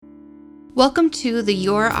Welcome to the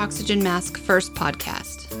Your Oxygen Mask First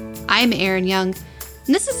podcast. I'm Erin Young,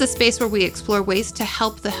 and this is the space where we explore ways to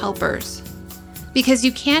help the helpers. Because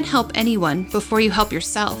you can't help anyone before you help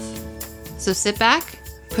yourself. So sit back,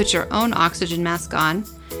 put your own oxygen mask on,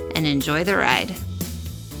 and enjoy the ride.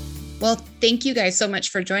 Well, thank you guys so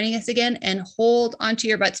much for joining us again, and hold onto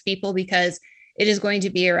your butts, people, because it is going to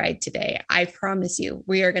be a ride today. I promise you,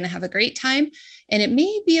 we are going to have a great time, and it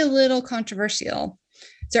may be a little controversial.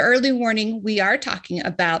 So early warning, we are talking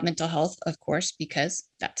about mental health, of course, because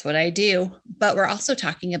that's what I do, but we're also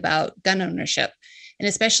talking about gun ownership. And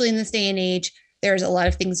especially in this day and age, there's a lot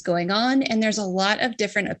of things going on and there's a lot of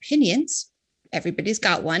different opinions. Everybody's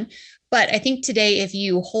got one. But I think today, if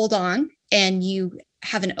you hold on and you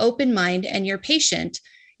have an open mind and you're patient,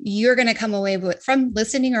 you're going to come away from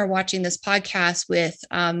listening or watching this podcast with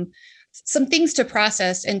some things to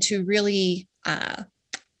process and to really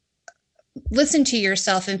listen to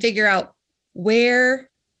yourself and figure out where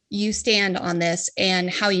you stand on this and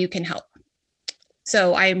how you can help.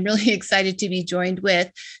 So I am really excited to be joined with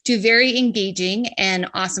two very engaging and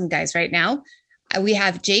awesome guys right now. We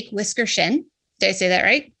have Jake Wiskershin. Did I say that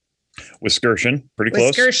right? Wiskershin, pretty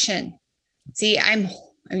close. Wiskershin. See, I'm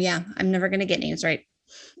never going to get names right.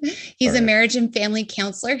 He's a marriage and family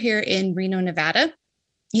counselor here in Reno, Nevada.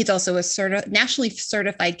 He's also a nationally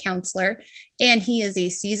certified counselor, and he is a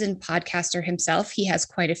seasoned podcaster himself. He has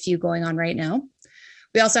quite a few going on right now.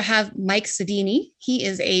 We also have Mike Sedini. He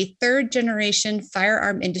is a third-generation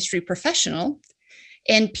firearm industry professional,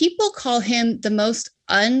 and people call him the most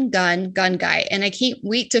ungun gun guy. And I can't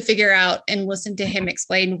wait to figure out and listen to him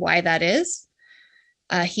explain why that is.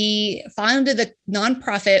 He founded the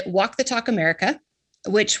nonprofit Walk the Talk America,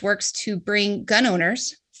 which works to bring gun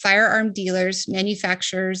owners, firearm dealers,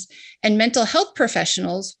 manufacturers, and mental health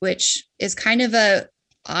professionals, which is kind of a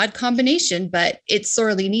odd combination, but it's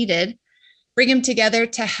sorely needed, bring them together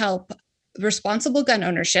to help responsible gun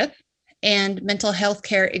ownership and mental health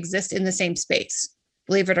care exist in the same space.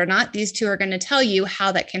 Believe it or not, these two are going to tell you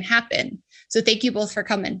how that can happen. So thank you both for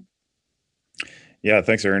coming. Yeah,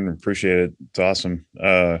 thanks, Erin. Appreciate it. It's awesome.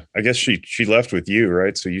 I guess she left with you,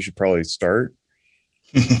 right? So you should probably start.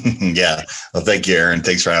 Yeah. Well, thank you, Erin.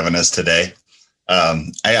 Thanks for having us today.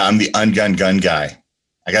 I'm the ungun gun guy.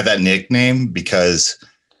 I got that nickname because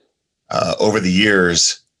over the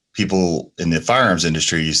years, people in the firearms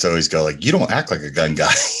industry used to always go like, you don't act like a gun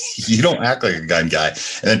guy. You don't act like a gun guy.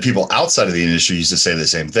 And then people outside of the industry used to say the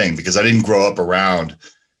same thing because I didn't grow up around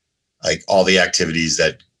like all the activities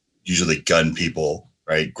that usually gun people,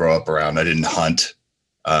 right, grow up around. I didn't hunt.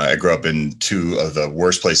 I grew up in two of the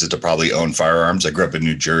worst places to probably own firearms. I grew up in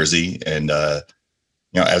New Jersey and,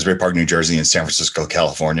 Asbury Park, New Jersey, and San Francisco,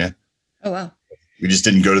 California. Oh, wow. We just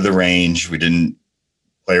didn't go to the range. We didn't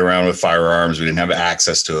play around with firearms. We didn't have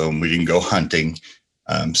access to them. We didn't go hunting.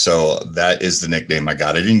 So that is the nickname I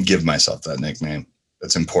got. I didn't give myself that nickname.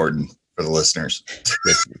 That's important for the listeners.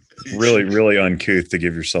 It's really, really uncouth to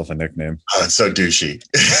give yourself a nickname. Oh, it's so douchey.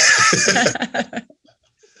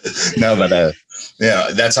 No, but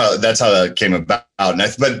that's how that came about. And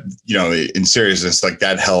but in seriousness, like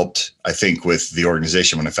that helped, I think, with the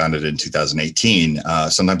organization when I founded it in 2018.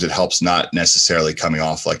 Sometimes it helps not necessarily coming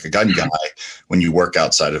off like a gun guy when you work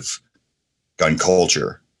outside of gun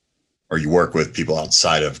culture or you work with people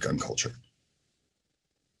outside of gun culture.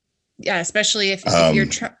 Yeah, especially if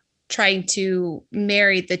you're trying to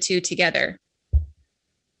marry the two together.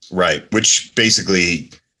 Right, which basically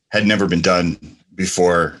had never been done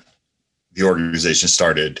before the organization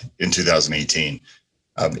started in 2018.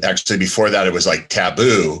 Actually, before that, it was like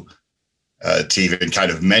taboo to even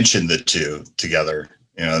kind of mention the two together.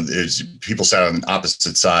 People sat on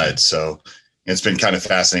opposite sides. So it's been kind of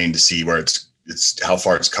fascinating to see where it's how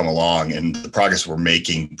far it's come along and the progress we're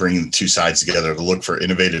making, bringing the two sides together to look for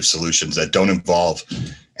innovative solutions that don't involve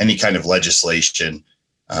any kind of legislation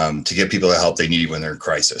to get people the help they need when they're in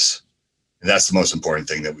crisis. And that's the most important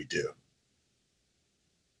thing that we do.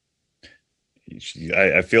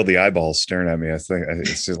 I feel the eyeballs staring at me. I think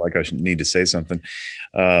it's like I need to say something.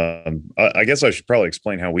 I guess I should probably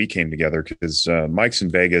explain how we came together because Mike's in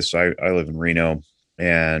Vegas. I live in Reno,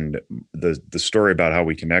 and the story about how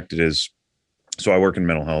we connected is, so I work in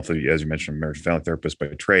mental health, as you mentioned, I'm a marriage and family therapist by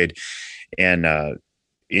trade. And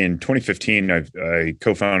in 2015, I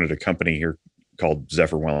co-founded a company here called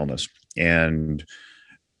Zephyr Wellness. And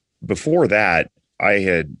before that,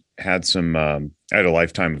 I had some, I had a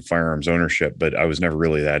lifetime of firearms ownership, but I was never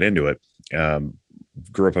really that into it.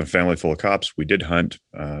 Grew up in a family full of cops. We did hunt.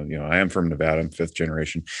 I am from Nevada. I'm fifth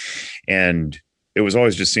generation. And it was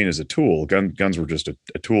always just seen as a tool. Guns were just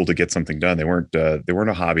a tool to get something done. They weren't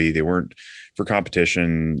a hobby. They weren't for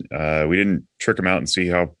competition. We didn't trick them out and see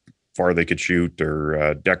how far they could shoot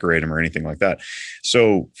or decorate them or anything like that.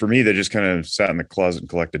 So for me, they just kind of sat in the closet and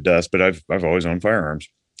collected dust. But I've always owned firearms,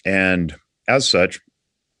 and as such,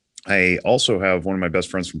 I also have one of my best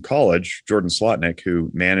friends from college, Jordan Slotnick,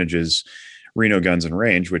 who manages Reno Guns and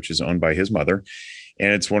Range, which is owned by his mother,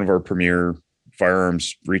 and it's one of our premier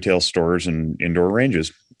firearms retail stores and indoor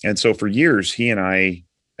ranges. And so for years, he and I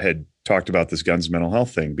had talked about this guns mental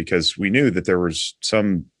health thing because we knew that there was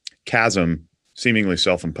some chasm seemingly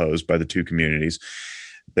self-imposed by the two communities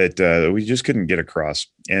that we just couldn't get across.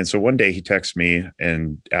 And so one day he texted me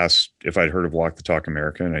and asked if I'd heard of Walk the Talk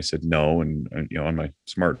America. And I said, no. And on my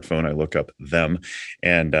smartphone, I look up them,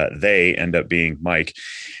 and they end up being Mike.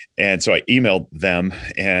 And so I emailed them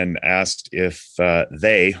and asked if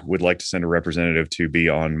they would like to send a representative to be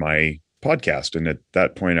on my podcast. And at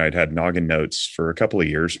that point, I'd had Noggin Notes for a couple of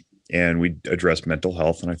years, and we addressed mental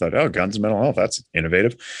health. And I thought, oh, guns and mental health, that's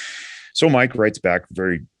innovative. So Mike writes back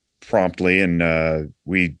very promptly, and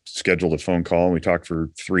we scheduled a phone call, and we talked for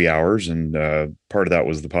 3 hours. And part of that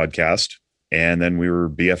was the podcast. And then we were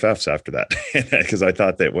BFFs after that because I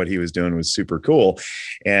thought that what he was doing was super cool.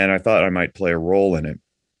 And I thought I might play a role in it.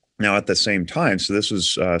 Now, at the same time, so this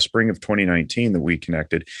was spring of 2019 that we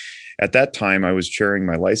connected. At that time, I was chairing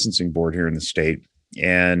my licensing board here in the state.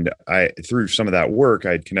 And through some of that work,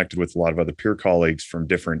 I had connected with a lot of other peer colleagues from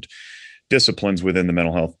different disciplines within the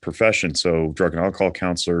mental health profession. So drug and alcohol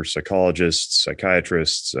counselors, psychologists,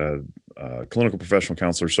 psychiatrists, clinical professional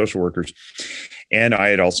counselors, social workers. And I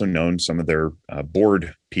had also known some of their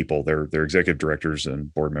board people, their executive directors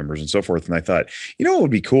and board members and so forth. And I thought, what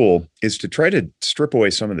would be cool is to try to strip away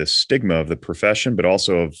some of this stigma of the profession, but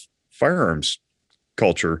also of firearms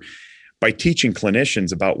culture by teaching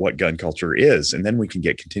clinicians about what gun culture is. And then we can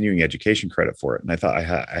get continuing education credit for it. And I thought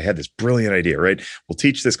I had this brilliant idea, right? We'll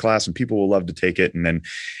teach this class and people will love to take it. And then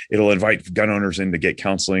it'll invite gun owners in to get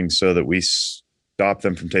counseling so that we stop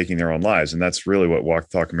them from taking their own lives. And that's really what Walk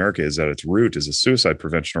the Talk America is at its root, is a suicide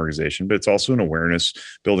prevention organization, but it's also an awareness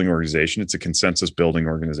building organization. It's a consensus building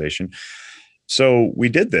organization. So we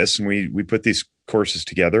did this, and we put these courses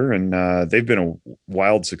together, and they've been a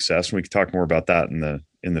wild success. And we could talk more about that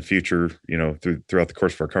in the future, throughout the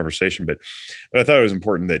course of our conversation. But I thought it was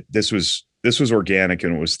important that this was organic,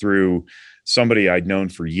 and it was through somebody I'd known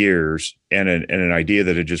for years and an idea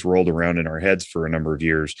that had just rolled around in our heads for a number of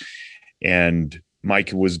years. And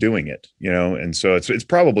Mike was doing it, and so it's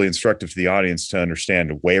probably instructive to the audience to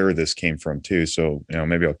understand where this came from too. So,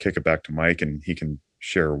 maybe I'll kick it back to Mike and he can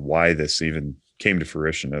share why this even came to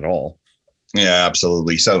fruition at all. Yeah,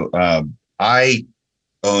 absolutely. So I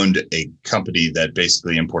owned a company that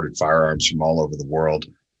basically imported firearms from all over the world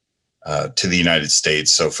to the United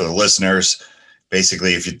States. So for the listeners,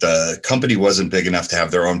 basically, if the company wasn't big enough to have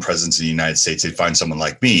their own presence in the United States, they'd find someone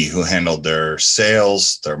like me who handled their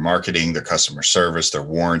sales, their marketing, their customer service, their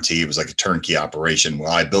warranty. It was like a turnkey operation.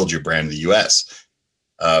 Well, I build your brand in the US.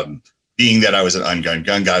 Being that I was an ungunned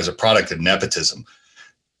gun guy, I was a product of nepotism.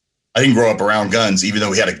 I didn't grow up around guns, even though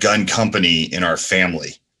we had a gun company in our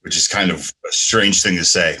family, which is kind of a strange thing to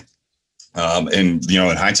say. And,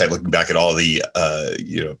 in hindsight, looking back at all the,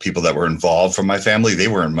 people that were involved from my family, they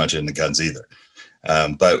weren't much into guns either.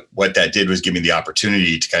 But what that did was give me the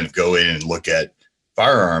opportunity to kind of go in and look at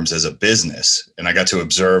firearms as a business. And I got to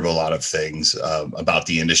observe a lot of things about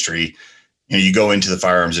the industry. You go into the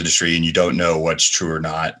firearms industry and you don't know what's true or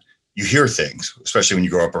not. You hear things, especially when you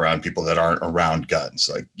grow up around people that aren't around guns.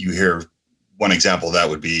 Like you hear one example of that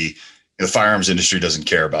would be the firearms industry doesn't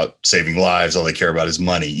care about saving lives. All they care about is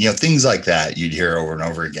money. Things like that you'd hear over and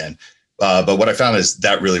over again. But what I found is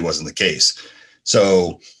that really wasn't the case.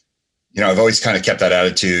 So, I've always kind of kept that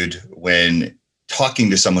attitude when talking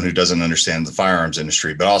to someone who doesn't understand the firearms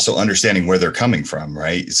industry, but also understanding where they're coming from,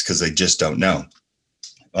 right? It's because they just don't know.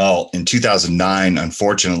 Well, in 2009,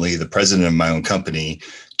 unfortunately, the president of my own company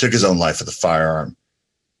took his own life with a firearm.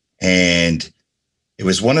 And it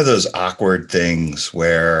was one of those awkward things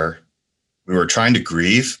where we were trying to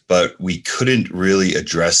grieve, but we couldn't really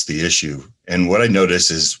address the issue. And what I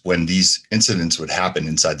noticed is when these incidents would happen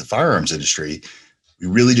inside the firearms industry, we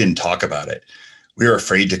really didn't talk about it. We were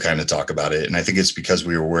afraid to kind of talk about it. And I think it's because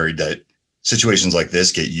we were worried that situations like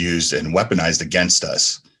this get used and weaponized against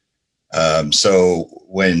us. So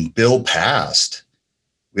when Bill passed,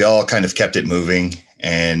 we all kind of kept it moving,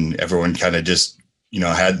 and everyone kind of just, we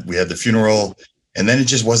had the funeral, and then it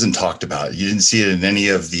just wasn't talked about. You didn't see it in any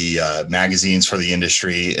of the magazines for the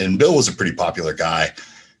industry. And Bill was a pretty popular guy.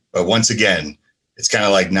 But once again, it's kind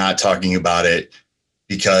of like not talking about it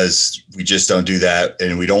because we just don't do that.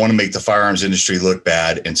 And we don't want to make the firearms industry look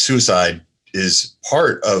bad. And suicide is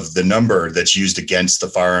part of the number that's used against the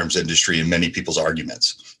firearms industry in many people's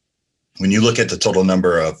arguments. When you look at the total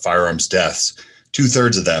number of firearms deaths,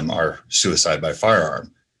 2/3 of them are suicide by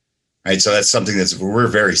firearm, right? So that's something we're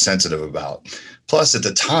very sensitive about. Plus, at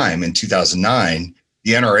the time in 2009,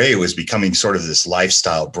 the NRA was becoming sort of this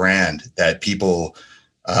lifestyle brand that people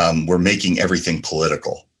were making everything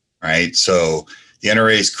political, right? So the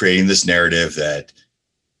NRA is creating this narrative that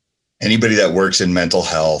anybody that works in mental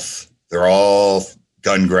health, they're all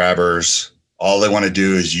gun grabbers. All they want to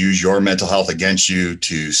do is use your mental health against you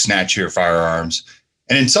to snatch your firearms.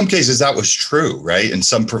 And in some cases, that was true, right? In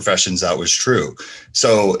some professions, that was true.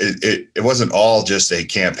 So it wasn't all just a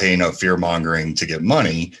campaign of fear mongering to get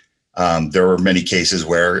money. There were many cases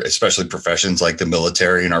where, especially professions like the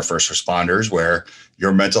military and our first responders, where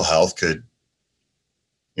your mental health could,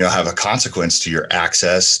 have a consequence to your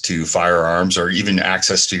access to firearms or even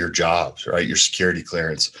access to your jobs, right? Your security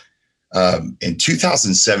clearance. In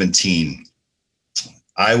 2017,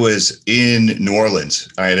 I was in New Orleans.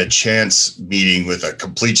 I had a chance meeting with a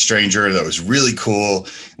complete stranger that was really cool.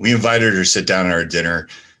 We invited her to sit down at our dinner,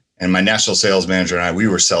 and my national sales manager and I, we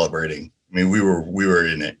were celebrating. I mean, we were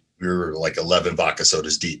in it. We were like 11 vodka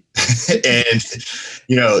sodas deep. And,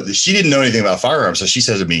 she didn't know anything about firearms. So she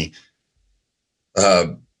said to me,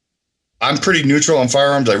 I'm pretty neutral on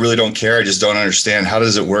firearms. I really don't care. I just don't understand. How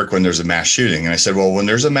does it work when there's a mass shooting? And I said, well, when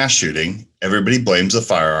there's a mass shooting, everybody blames the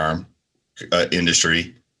firearm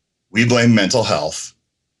industry. We blame mental health,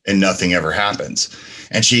 and nothing ever happens.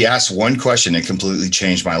 And she asked one question that completely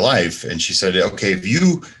changed my life. And she said, okay, if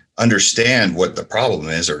you understand what the problem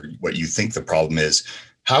is or what you think the problem is,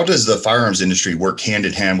 how does the firearms industry work hand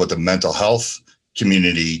in hand with the mental health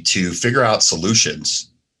community to figure out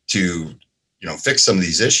solutions to, fix some of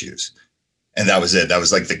these issues? And that was it. That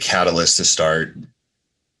was like the catalyst to start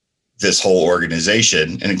this whole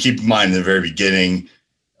organization. And keep in mind, in the very beginning,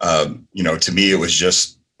 to me, it was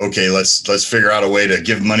just, okay, let's figure out a way to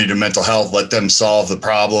give money to mental health, let them solve the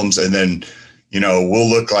problems. And then, we'll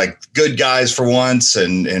look like good guys for once,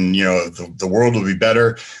 and the world will be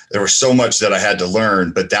better. There was so much that I had to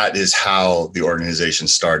learn, but that is how the organization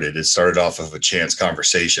started. It started off of a chance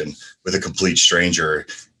conversation with a complete stranger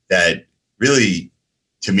that really,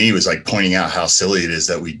 to me, was like pointing out how silly it is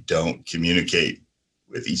that we don't communicate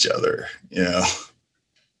with each other,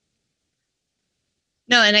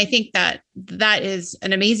 No, and I think that is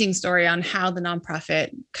an amazing story on how the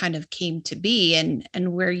nonprofit kind of came to be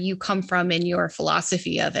and where you come from in your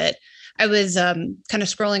philosophy of it. I was kind of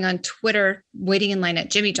scrolling on Twitter, waiting in line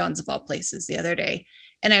at Jimmy John's of all places the other day,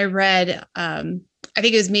 and I read, I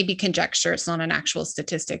think it was maybe conjecture, it's not an actual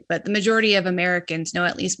statistic, but the majority of Americans know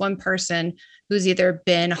at least one person who's either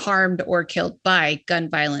been harmed or killed by gun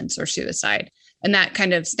violence or suicide. And that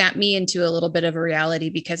kind of snapped me into a little bit of a reality,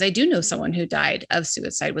 because I do know someone who died of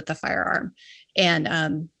suicide with a firearm.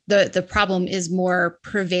 And the problem is more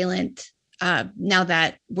prevalent now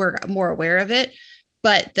that we're more aware of it.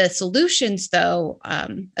 But the solutions, though,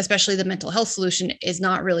 especially the mental health solution, is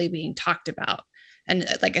not really being talked about. And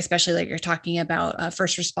especially like you're talking about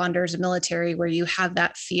first responders and military, where you have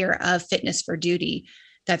that fear of fitness for duty.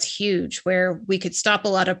 That's huge, where we could stop a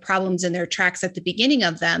lot of problems in their tracks at the beginning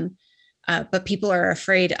of them. But people are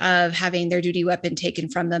afraid of having their duty weapon taken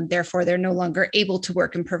from them. Therefore, they're no longer able to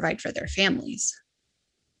work and provide for their families.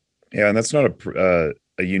 Yeah, and that's not a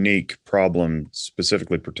unique problem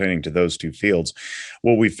specifically pertaining to those two fields.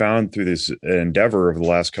 What we found through this endeavor over the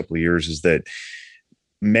last couple of years is that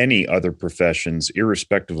many other professions,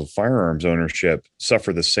 irrespective of firearms ownership,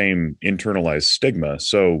 suffer the same internalized stigma.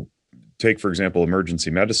 So take, for example,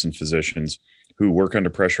 emergency medicine physicians who work under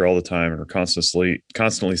pressure all the time and are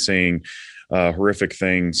constantly seeing horrific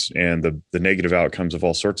things and the negative outcomes of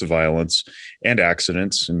all sorts of violence and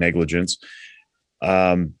accidents and negligence.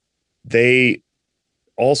 They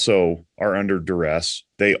also are under duress.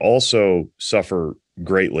 They also suffer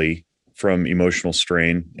greatly from emotional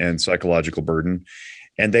strain and psychological burden.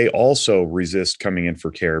 And they also resist coming in for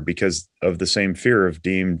care because of the same fear of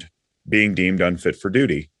being deemed unfit for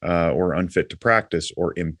duty or unfit to practice,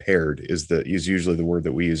 or impaired is usually the word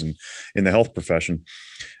that we use in the health profession.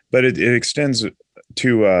 But it extends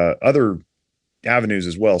to other avenues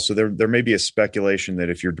as well. So there may be a speculation that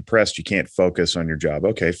if you're depressed, you can't focus on your job.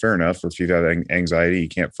 Okay, fair enough. Or if you've got anxiety, you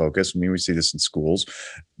can't focus. I mean, we see this in schools.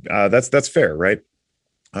 That's fair, right?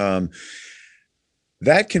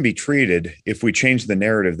 That can be treated if we change the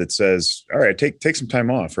narrative that says, all right, take some time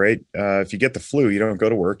off, right? If you get the flu, you don't go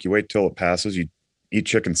to work, you wait till it passes, you eat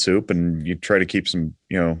chicken soup and you try to keep some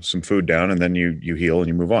food down, and then you heal and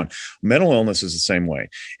you move on. Mental illness is the same way.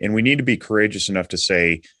 And we need to be courageous enough to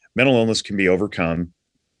say mental illness can be overcome.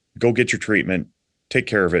 Go get your treatment, take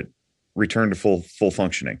care of it, return to full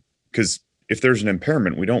functioning. Because if there's an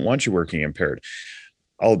impairment, we don't want you working impaired.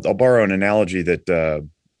 I'll borrow an analogy that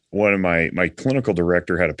one of my clinical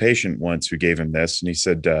director had a patient once who gave him this, and he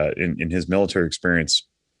said in his military experience,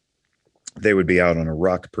 they would be out on a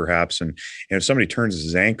ruck perhaps, and if somebody turns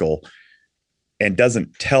his ankle and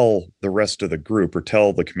doesn't tell the rest of the group or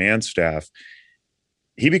tell the command staff,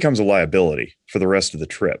 he becomes a liability for the rest of the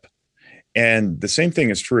trip. And the same thing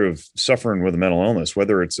is true of suffering with a mental illness,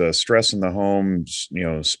 whether it's a stress in the home,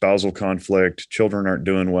 spousal conflict, children aren't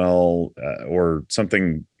doing well, or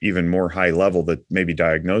something even more high level that may be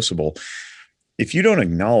diagnosable. If you don't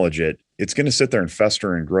acknowledge it, it's going to sit there and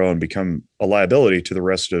fester and grow and become a liability to the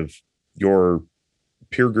rest of your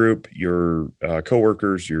peer group, your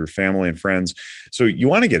coworkers, your family and friends. So you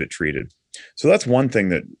want to get it treated. So that's one thing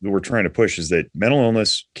that we're trying to push, is that mental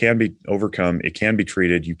illness can be overcome. It can be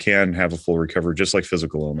treated. You can have a full recovery, just like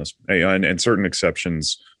physical illness, and certain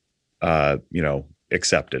exceptions,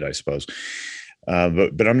 accepted, I suppose.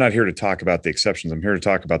 But I'm not here to talk about the exceptions. I'm here to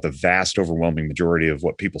talk about the vast, overwhelming majority of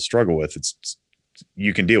what people struggle with.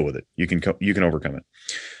 You can deal with it. You can overcome it.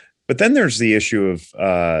 But then there's the issue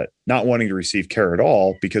of not wanting to receive care at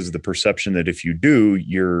all because of the perception that if you do,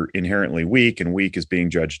 you're inherently weak, and weak is being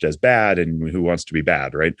judged as bad, and who wants to be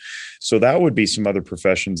bad, right? So that would be some other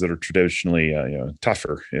professions that are traditionally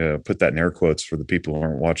tougher. Put that in air quotes for the people who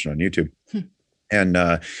aren't watching on YouTube.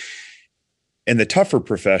 And the tougher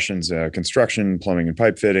professions, construction, plumbing and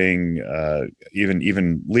pipe fitting,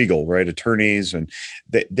 even legal, right? Attorneys, and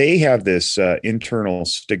they have this internal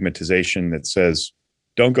stigmatization that says,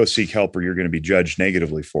 don't go seek help or you're going to be judged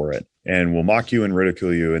negatively for it, and we'll mock you and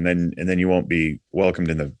ridicule you. And then you won't be welcomed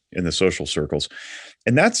in the social circles.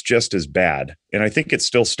 And that's just as bad. And I think it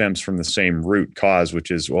still stems from the same root cause,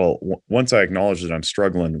 which is, well, once I acknowledge that I'm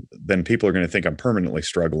struggling, then people are going to think I'm permanently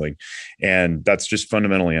struggling. And that's just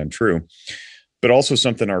fundamentally untrue. But also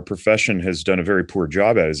something our profession has done a very poor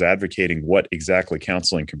job at is advocating what exactly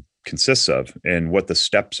counseling consists of and what the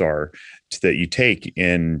steps are that you take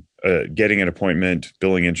in getting an appointment,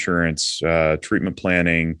 billing insurance, treatment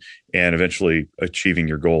planning, and eventually achieving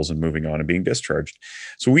your goals and moving on and being discharged.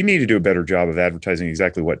 So we need to do a better job of advertising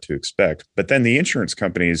exactly what to expect. But then the insurance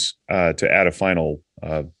companies, to add a final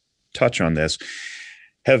touch on this,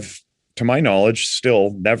 have, to my knowledge,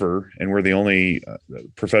 still never, and we're the only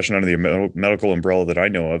profession under the medical umbrella that I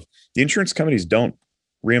know of, the insurance companies don't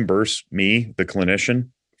reimburse me, the clinician,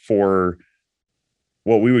 for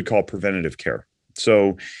what we would call preventative care.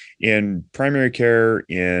 So in primary care,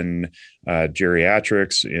 in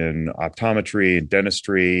geriatrics, in optometry, in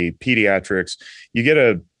dentistry, pediatrics, you get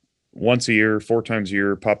a once a year, 4 times a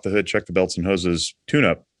year, pop the hood, check the belts and hoses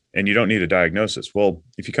tune-up, and you don't need a diagnosis. Well,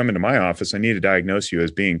 if you come into my office, I need to diagnose you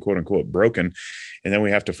as being quote unquote broken. And then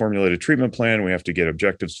we have to formulate a treatment plan. We have to get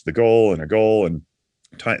objectives to the goal, and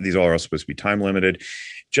time. These are all supposed to be time limited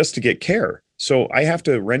just to get care. So I have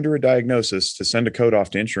to render a diagnosis to send a code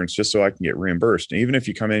off to insurance just so I can get reimbursed. And even if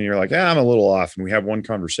you come in and you're like, I'm a little off, and we have one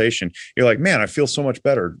conversation, you're like, man, I feel so much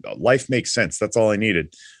better. Life makes sense. That's all I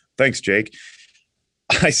needed. Thanks, Jake.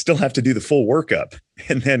 I still have to do the full workup,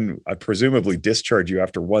 and then I presumably discharge you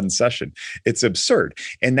after one session. It's absurd.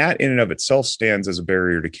 And that in and of itself stands as a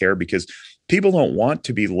barrier to care, because people don't want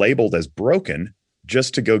to be labeled as broken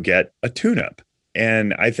just to go get a tune-up.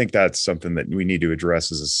 And I think that's something that we need to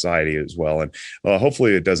address as a society as well. And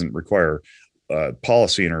hopefully it doesn't require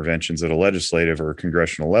policy interventions at a legislative or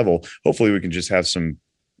congressional level. Hopefully we can just have some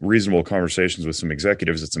reasonable conversations with some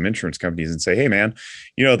executives at some insurance companies and say, hey, man,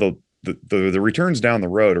 the returns down the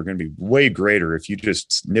road are going to be way greater if you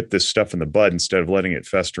just nip this stuff in the bud instead of letting it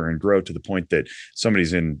fester and grow to the point that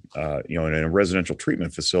somebody's in a residential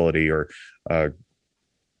treatment facility or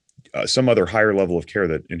some other higher level of care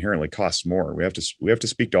that inherently costs more. We have to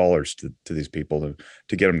speak dollars to these people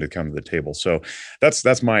to get them to come to the table. So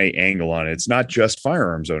that's my angle on it. It's not just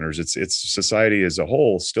firearms owners. It's society as a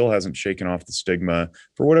whole still hasn't shaken off the stigma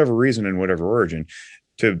for whatever reason and whatever origin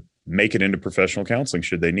to make it into professional counseling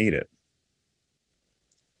should they need it.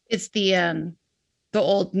 It's the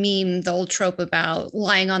old meme, the old trope about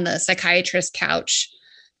lying on the psychiatrist's couch,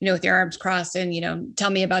 with your arms crossed and, tell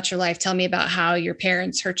me about your life. Tell me about how your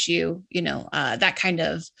parents hurt you, that kind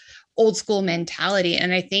of old school mentality.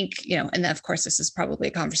 And I think, and of course, this is probably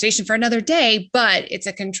a conversation for another day, but it's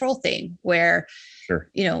a control thing where, sure,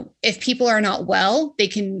 if people are not well,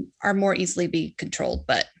 are more easily be controlled,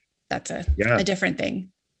 but that's a different thing.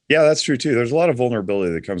 Yeah, that's true too. There's a lot of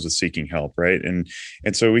vulnerability that comes with seeking help, right? And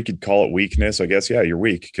so we could call it weakness, I guess. Yeah, you're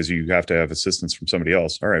weak because you have to have assistance from somebody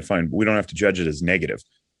else. All right, fine. We don't have to judge it as negative.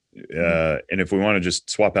 And if we want to just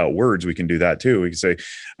swap out words, we can do that too. We can say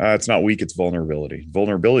it's not weak, it's vulnerability.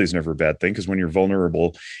 Vulnerability is never a bad thing because when you're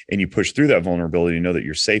vulnerable and you push through that vulnerability, you know that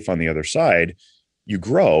you're safe on the other side, you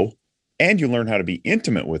grow and you learn how to be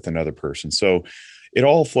intimate with another person. So it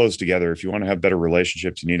all flows together. If you want to have better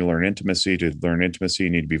relationships, you need to learn intimacy. To learn intimacy, you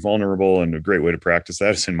need to be vulnerable. And a great way to practice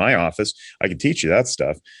that is in my office. I can teach you that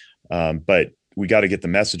stuff. But we got to get the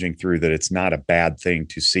messaging through that it's not a bad thing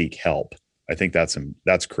to seek help. I think that's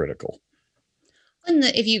critical. And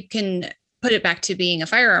if you can put it back to being a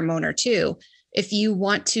firearm owner too, if you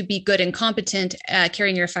want to be good and competent at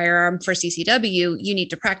carrying your firearm for CCW, you need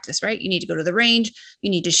to practice, right? You need to go to the range, you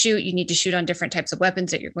need to shoot on different types of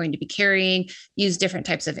weapons that you're going to be carrying, use different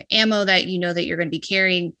types of ammo that you know that you're going to be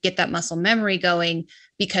carrying, get that muscle memory going,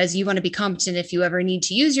 because you want to be competent. If you ever need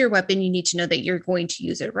to use your weapon, you need to know that you're going to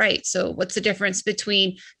use it right. So what's the difference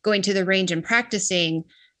between going to the range and practicing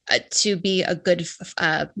to be a good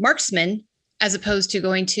marksman as opposed to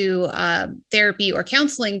going to therapy or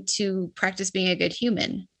counseling to practice being a good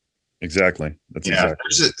human? Exactly.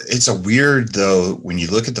 It's a weird, though, when you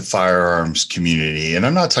look at the firearms community, and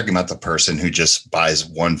I'm not talking about the person who just buys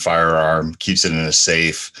one firearm, keeps it in a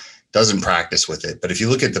safe, doesn't practice with it. But if you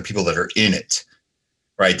look at the people that are in it,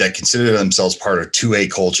 right, that consider themselves part of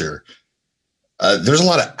 2A culture, there's a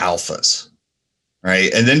lot of alphas.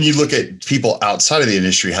 Right. And then you look at people outside of the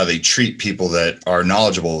industry, how they treat people that are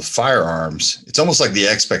knowledgeable with firearms. It's almost like the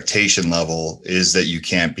expectation level is that you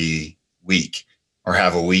can't be weak or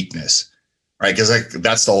have a weakness. Right. Because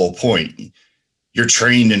that's the whole point. You're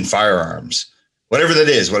trained in firearms, whatever that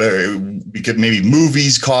is, whatever. Because maybe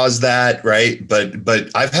movies cause that. Right.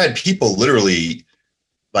 But I've had people literally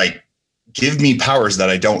like give me powers that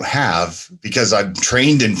I don't have because I'm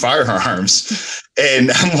trained in firearms. And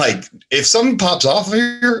I'm like, if something pops off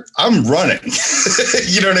here, I'm running.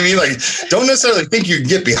 You know what I mean? Like, don't necessarily think you can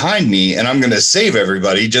get behind me and I'm going to save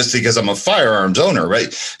everybody just because I'm a firearms owner,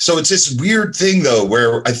 right? So it's this weird thing, though,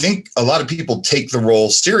 where I think a lot of people take the role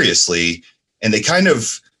seriously and they kind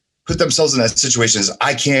of put themselves in that situation as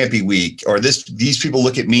I can't be weak, or these people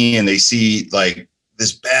look at me and they see like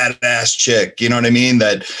this badass chick, you know what I mean?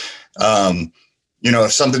 That,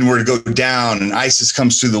 if something were to go down and ISIS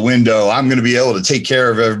comes through the window, I'm going to be able to take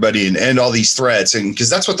care of everybody and end all these threats. And because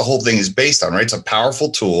that's what the whole thing is based on, right? It's a powerful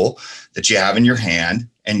tool that you have in your hand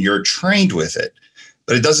and you're trained with it,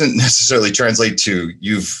 but it doesn't necessarily translate to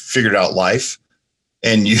you've figured out life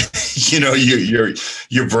and your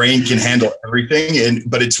brain can handle everything.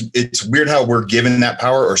 But it's weird how we're given that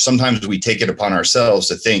power, or sometimes we take it upon ourselves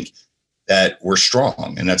to think that we're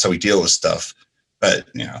strong and that's how we deal with stuff. But,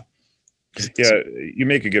 yeah, you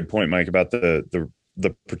make a good point, Mike, about the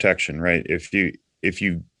protection, right? If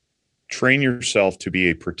you train yourself to be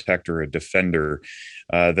a protector, a defender,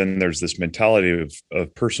 then there's this mentality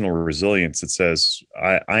of personal resilience that says,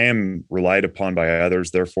 I am relied upon by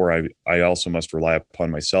others, therefore I also must rely upon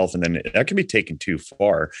myself. And then that can be taken too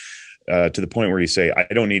far. To the point where you say,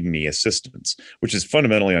 I don't need any assistance, which is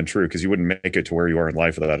fundamentally untrue because you wouldn't make it to where you are in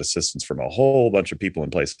life without assistance from a whole bunch of people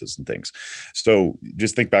and places and things. So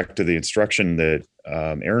just think back to the instruction that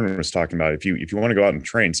Aaron was talking about. If you want to go out and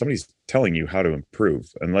train, somebody's telling you how to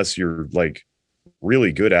improve, unless you're like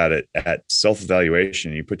really good at it at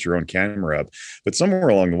self-evaluation. You put your own camera up, but somewhere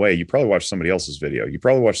along the way, you probably watched somebody else's video. You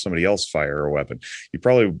probably watched somebody else fire a weapon. You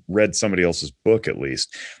probably read somebody else's book at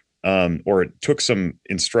least. Or it took some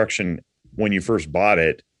instruction when you first bought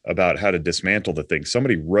it about how to dismantle the thing.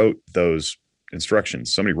 Somebody wrote those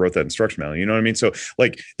instructions. Somebody wrote that instruction manual. You know what I mean? So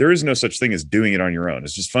like, there is no such thing as doing it on your own.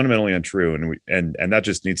 It's just fundamentally untrue. And that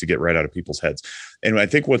just needs to get right out of people's heads. And I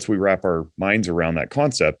think once we wrap our minds around that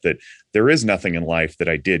concept, that there is nothing in life that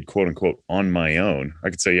I did, quote unquote, on my own.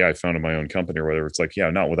 I could say, yeah, I founded my own company or whatever. It's like,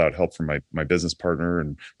 yeah, not without help from my business partner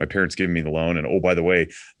and my parents giving me the loan. And oh, by the way,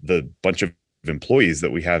 the bunch of employees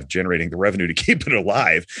that we have generating the revenue to keep it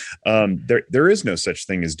alive. There is no such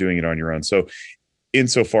thing as doing it on your own. So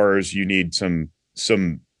insofar as you need some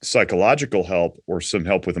psychological help or some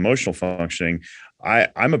help with emotional functioning,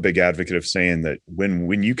 I'm a big advocate of saying that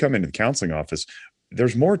when you come into the counseling office,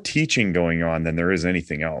 there's more teaching going on than there is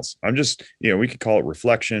anything else. I'm just, we could call it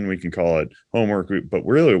reflection, we can call it homework, but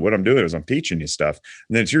really what I'm doing is I'm teaching you stuff.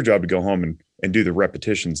 And then it's your job to go home and do the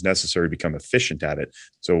repetitions necessary to become efficient at it.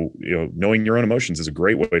 So, knowing your own emotions is a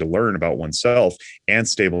great way to learn about oneself and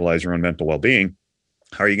stabilize your own mental well-being.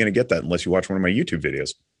 How are you going to get that unless you watch one of my YouTube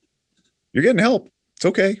videos? You're getting help. It's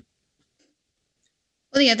okay.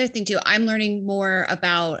 Well, the other thing too, I'm learning more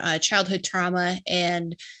about childhood trauma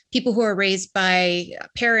and people who are raised by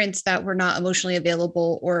parents that were not emotionally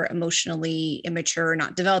available or emotionally immature or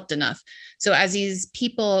not developed enough. So as these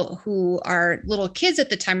people who are little kids at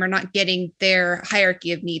the time are not getting their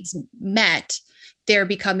hierarchy of needs met, they're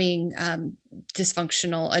becoming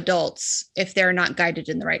dysfunctional adults if they're not guided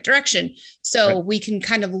in the right direction. So we can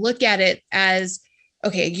kind of look at it as,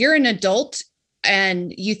 okay, you're an adult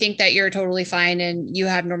and you think that you're totally fine and you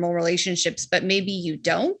have normal relationships, but maybe you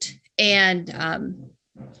don't. And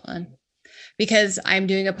because I'm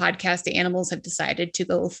doing a podcast, the animals have decided to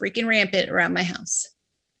go freaking rampant around my house.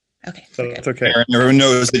 Okay. So it's okay. Aaron, everyone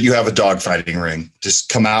knows that you have a dog fighting ring. Just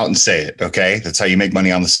come out and say it. Okay. That's how you make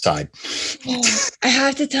money on the side. Oh, I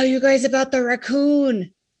have to tell you guys about the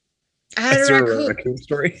raccoon. I had a raccoon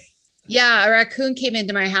story. Yeah. A raccoon came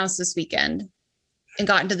into my house this weekend and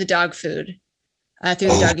got into the dog food through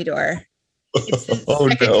the doggy door. It's the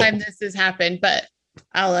second time this has happened, but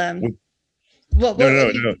I'll, no.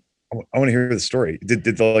 I want to hear the story. Did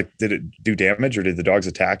it do damage or did the dogs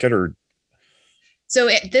attack it or? So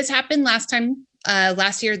this happened last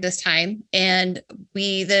year, this time, and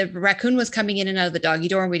the raccoon was coming in and out of the doggy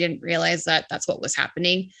door, and we didn't realize that that's what was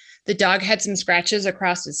happening. The dog had some scratches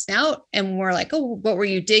across his snout, and we're like, "Oh, what were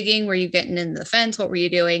you digging? Were you getting in the fence? What were you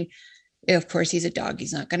doing?" Of course, he's a dog;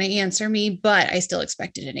 he's not going to answer me, but I still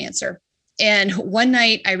expected an answer. And one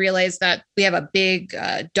night, I realized that we have a big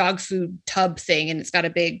dog food tub thing, and it's got a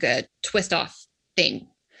big twist off thing.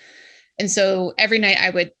 And so every night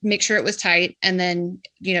I would make sure it was tight. And then,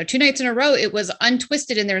 2 nights in a row, it was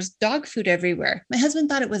untwisted and there's dog food everywhere. My husband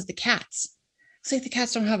thought it was the cats. It's like the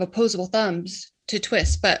cats don't have opposable thumbs to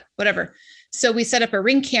twist, but whatever. So we set up a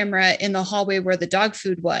Ring camera in the hallway where the dog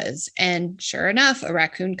food was. And sure enough, a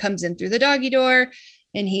raccoon comes in through the doggy door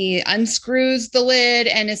and he unscrews the lid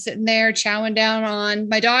and is sitting there chowing down on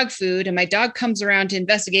my dog food. And my dog comes around to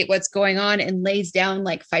investigate what's going on and lays down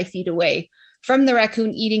like 5 feet away from the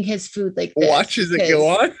raccoon eating his food like this. Watches it go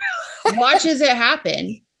on. Watches it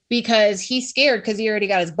happen because he's scared because he already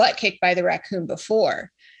got his butt kicked by the raccoon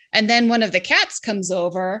before. And then one of the cats comes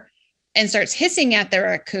over and starts hissing at the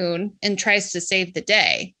raccoon and tries to save the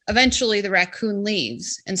day. Eventually the raccoon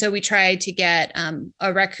leaves. And so we tried to get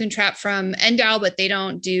a raccoon trap from Endow, but they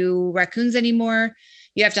don't do raccoons anymore.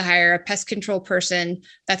 You have to hire a pest control person.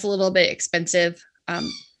 That's a little bit expensive.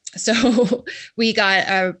 So we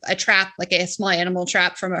got a trap, like a small animal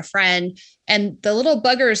trap from a friend, and the little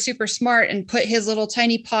bugger is super smart and put his little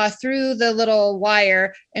tiny paw through the little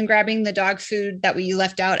wire and grabbing the dog food that we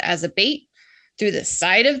left out as a bait through the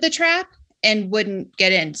side of the trap and wouldn't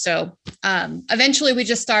get in. So eventually we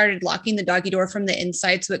just started locking the doggy door from the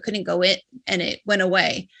inside so it couldn't go in, and it went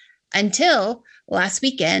away until last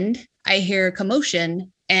weekend. I hear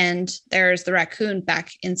commotion and there's the raccoon back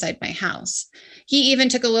inside my house. He even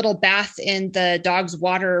took a little bath in the dog's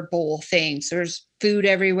water bowl thing. So there's food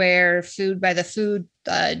everywhere, food by the food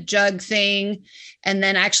jug thing. And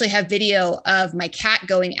then I actually have video of my cat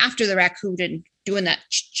going after the raccoon and doing that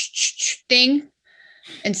thing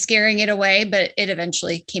and scaring it away. But it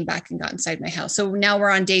eventually came back and got inside my house. So now we're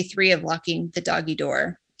on day 3 of locking the doggy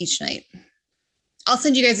door each night. I'll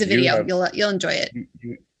send you guys a video. You'll enjoy it.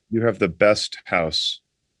 You have the best house.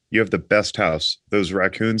 You have the best house. Those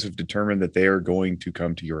raccoons have determined that they are going to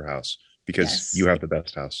come to your house because you have the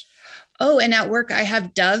best house. Oh, and at work, I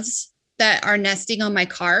have doves that are nesting on my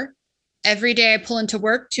car. Every day I pull into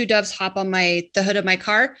work, 2 doves hop on the hood of my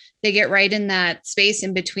car. They get right in that space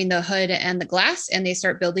in between the hood and the glass, and they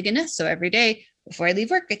start building a nest. So every day before I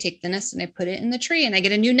leave work, I take the nest and I put it in the tree, and I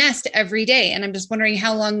get a new nest every day. And I'm just wondering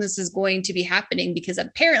how long this is going to be happening because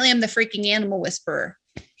apparently I'm the freaking animal whisperer.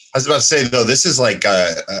 I was about to say, though, this is like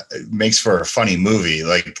makes for a funny movie.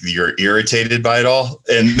 Like you're irritated by it all,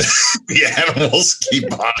 and the animals keep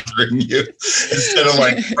bothering you instead of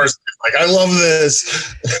like I love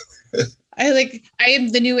this. I am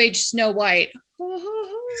the new age Snow White.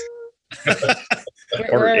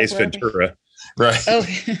 Or Ace Ventura. Right. Oh,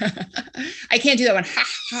 I can't do that one. Ha,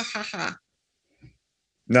 ha, ha, ha.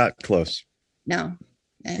 Not close. No.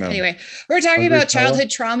 Anyway, we're talking about childhood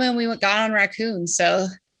trauma and we got on raccoons. So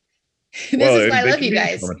this is why I love you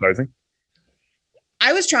guys.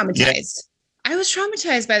 I was traumatized. Yeah. I was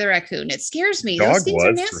traumatized by the raccoon. It scares me. Those things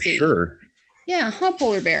are nasty. For sure. Yeah,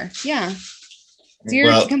 polar bear. Yeah. So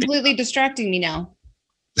you're completely distracting me now.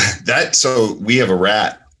 So we have a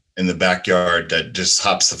rat in the backyard that just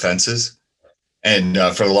hops the fences. And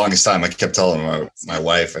for the longest time, I kept telling my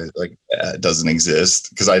wife, it doesn't exist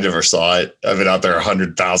because I never saw it. I've been out there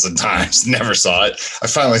 100,000 times, never saw it. I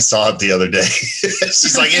finally saw it the other day.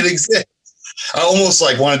 She's like, it exists. I almost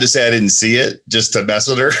like wanted to say I didn't see it just to mess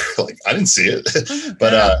with her. Like I didn't see it,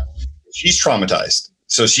 but she's traumatized.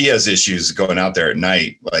 So she has issues going out there at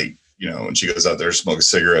night. Like, you know, when she goes out there to smoke a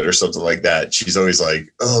cigarette or something like that, she's always like,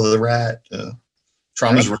 oh, the rat.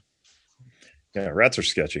 Trauma's. Yeah, rats are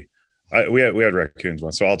sketchy. We had raccoons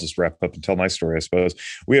once, so I'll just wrap up and tell my story, I suppose.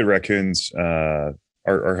 We had raccoons.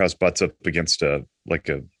 Our house butts up against a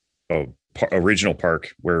regional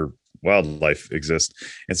park where wildlife exists,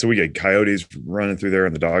 and so we get coyotes running through there,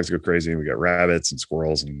 and the dogs go crazy. And we got rabbits and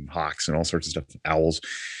squirrels and hawks and all sorts of stuff, owls,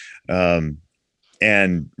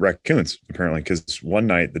 and raccoons apparently. Because one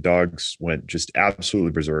night the dogs went just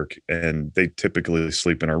absolutely berserk, and they typically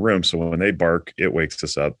sleep in our room, so when they bark, it wakes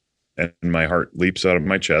us up. And my heart leaps out of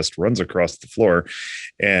my chest, runs across the floor,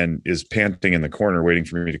 and is panting in the corner, waiting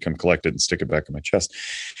for me to come collect it and stick it back in my chest.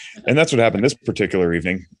 And that's what happened this particular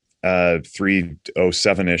evening,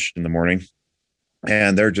 3:07-ish in the morning.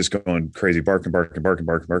 And they're just going crazy, barking.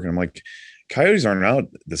 I'm like, coyotes aren't out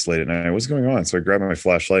this late at night. What's going on? So I grab my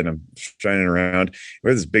flashlight and I'm shining around.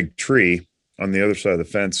 We have this big tree on the other side of the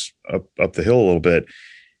fence up the hill a little bit.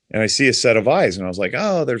 And I see a set of eyes. And I was like,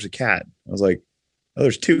 oh, there's a cat. I was like, oh,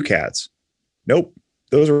 there's 2 cats. Nope.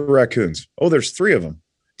 Those are raccoons. Oh, there's 3 of them.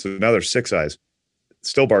 So now there's 6 eyes.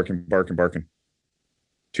 Still barking.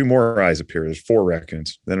 2 more eyes appear. There's 4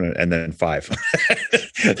 raccoons. Then 5.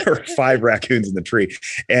 There were 5 raccoons in the tree.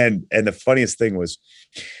 And the funniest thing was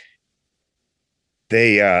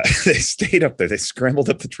they stayed up there. They scrambled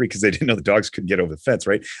up the tree because they didn't know the dogs couldn't get over the fence,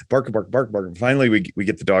 right? Bark. Finally, we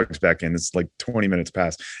get the dogs back in. It's like 20 minutes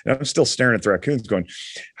past. And I'm still staring at the raccoons going,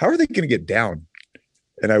 how are they going to get down?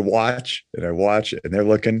 And I watch, and they're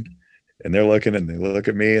looking, and they look at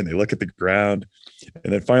me, and they look at the ground.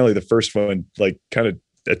 And then finally the first one like kind of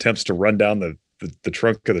attempts to run down the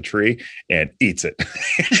trunk of the tree and eats it.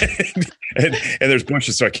 and there's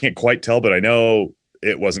bushes, so I can't quite tell, but I know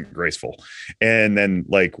it wasn't graceful. And then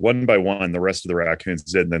like one by one, the rest of the raccoons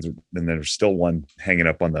did. And then there's still one hanging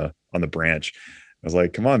up on the branch. I was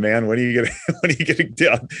like, come on, man, when are you getting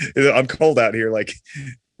down? I'm cold out here. Like,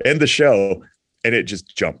 end the show. And it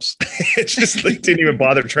just jumps. It just like, didn't even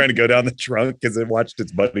bother trying to go down the trunk because it watched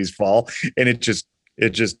its buddies fall. And it just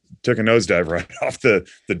took a nosedive right off the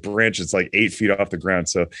branch. It's like 8 feet off the ground.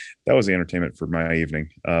 So that was the entertainment for my evening.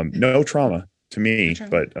 No trauma to me,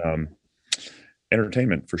 but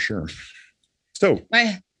entertainment for sure. So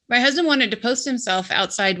my husband wanted to post himself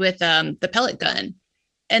outside with the pellet gun.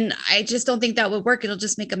 And I just don't think that would work. It'll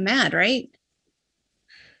just make him mad, right?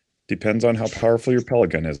 Depends on how powerful your pellet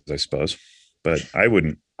gun is, I suppose. But I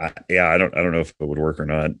wouldn't. I don't know if it would work or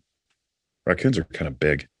not. Raccoons are kind of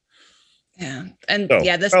big. Yeah, and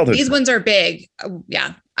these ones are big.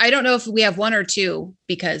 Yeah, I don't know if we have 1 or 2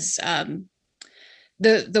 because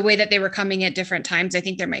the way that they were coming at different times. I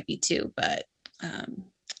think there might be 2. But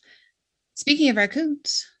speaking of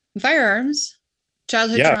raccoons, firearms,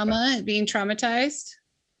 childhood trauma, being traumatized.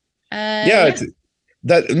 It's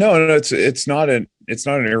not an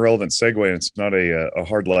irrelevant segue. It's not a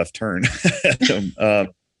hard left turn.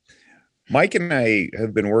 Mike and I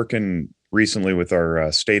have been working recently with our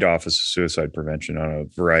state office of suicide prevention on a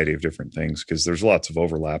variety of different things because there's lots of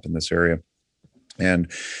overlap in this area. And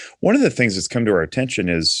one of the things that's come to our attention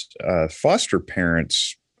is foster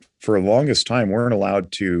parents for the longest time weren't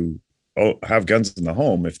allowed to have guns in the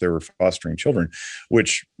home if they were fostering children,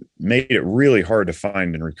 which made it really hard to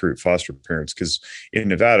find and recruit foster parents because in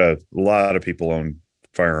Nevada, a lot of people own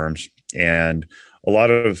firearms and a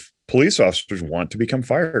lot of police officers want to become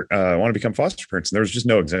foster parents. And there was just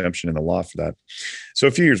no exemption in the law for that. So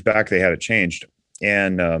a few years back, they had it changed.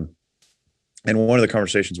 And one of the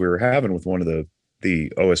conversations we were having with one of the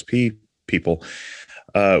OSP people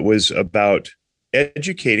was about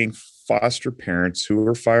educating foster parents who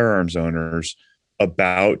are firearms owners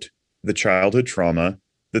about the childhood trauma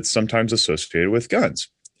that's sometimes associated with guns.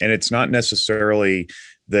 And it's not necessarily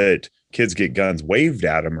that kids get guns waved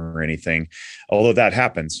at them or anything, although that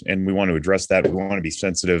happens. And we want to address that. We want to be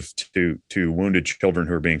sensitive to wounded children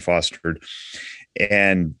who are being fostered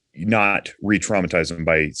and not re-traumatize them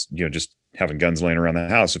by, just having guns laying around the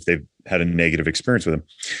house if they've had a negative experience with them.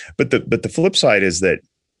 But the flip side is that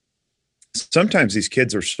sometimes these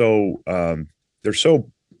kids are so they're so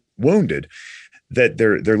wounded that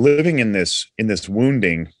they're living in this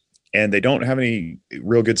wounding, and they don't have any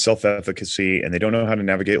real good self-efficacy, and they don't know how to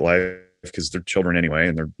navigate life because they're children anyway,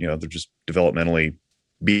 and they're just developmentally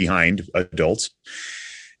behind adults.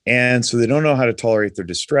 And so they don't know how to tolerate their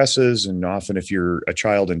distresses. And often, if you're a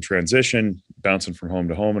child in transition, bouncing from home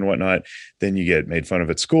to home and whatnot, then you get made fun of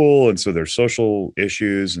at school. And so there's social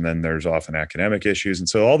issues, and then there's often academic issues. And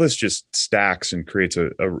so all this just stacks and creates a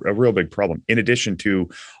real big problem, in addition to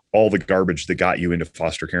all the garbage that got you into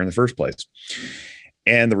foster care in the first place.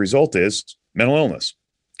 And the result is mental illness.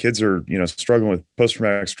 Kids are, struggling with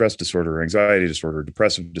post-traumatic stress disorder, anxiety disorder,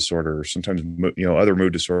 depressive disorder, sometimes, other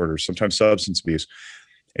mood disorders, sometimes substance abuse.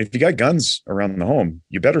 And if you got guns around the home,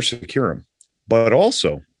 you better secure them. But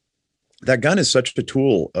also, that gun is such a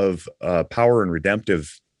tool of power and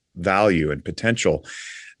redemptive value and potential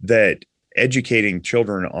that educating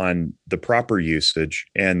children on the proper usage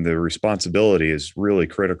and the responsibility is really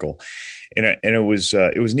critical. And it was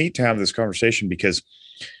neat to have this conversation, because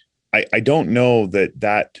I don't know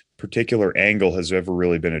that particular angle has ever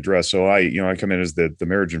really been addressed. So I come in as the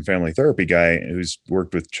marriage and family therapy guy who's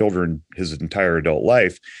worked with children his entire adult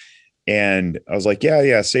life. And I was like,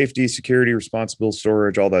 yeah, safety, security, responsible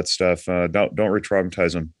storage, all that stuff. Don't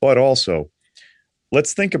re-traumatize them. But also,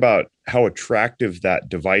 let's think about how attractive that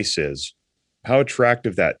device is, how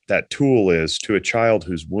attractive that tool is to a child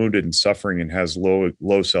who's wounded and suffering and has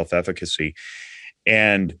low self-efficacy.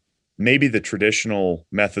 And maybe the traditional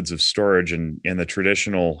methods of storage and the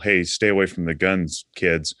traditional, hey, stay away from the guns,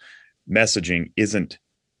 kids, messaging isn't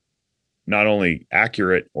not only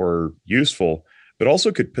accurate or useful, but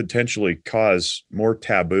also could potentially cause more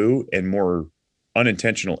taboo and more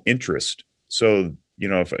unintentional interest. So,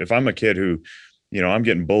 if I'm a kid who, I'm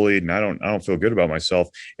getting bullied and I don't feel good about myself,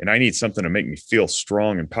 and I need something to make me feel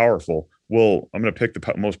strong and powerful, well, I'm going to pick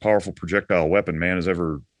the most powerful projectile weapon man has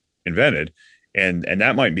ever invented. And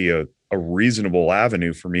that might be a reasonable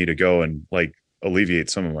avenue for me to go and alleviate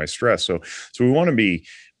some of my stress. So we want to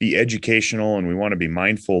be educational, and we want to be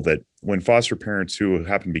mindful that when foster parents who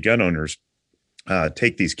happen to be gun owners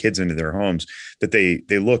take these kids into their homes, that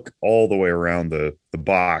they look all the way around the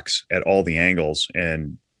box at all the angles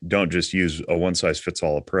and don't just use a one size fits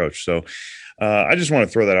all approach. So I just want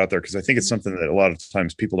to throw that out there, because I think it's something that a lot of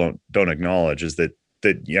times people don't acknowledge, is that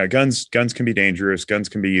guns can be dangerous, guns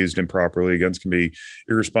can be used improperly, guns can be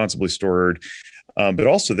irresponsibly stored, but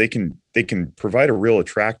also they can provide a real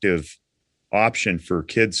attractive option for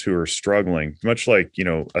kids who are struggling, much like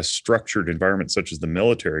a structured environment such as the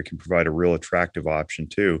military can provide a real attractive option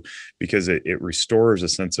too, because it restores a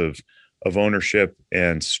sense of ownership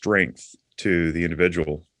and strength to the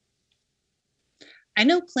individual. I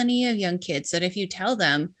know plenty of young kids that if you tell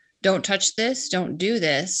them, don't touch this, don't do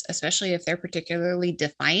this, especially if they're particularly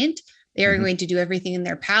defiant, they are going to do everything in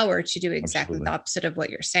their power to do exactly the opposite of what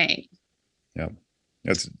you're saying. Yeah.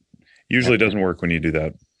 That's usually doesn't work when you do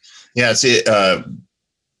that. Yeah. I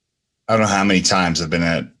don't know how many times I've been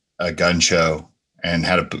at a gun show and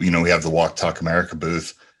had we have the Walk Talk America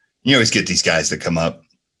booth. You always get these guys that come up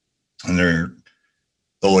and they'll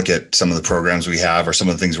look at some of the programs we have or some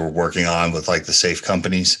of the things we're working on with the safe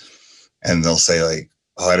companies. And they'll say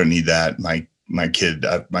oh, I don't need that. My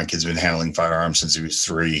kid's been handling firearms since he was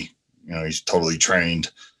 3. He's totally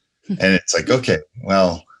trained. And it's okay,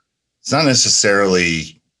 well, it's not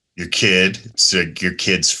necessarily your kid. It's your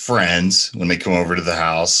kid's friends when they come over to the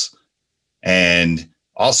house. And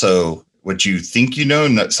also what you think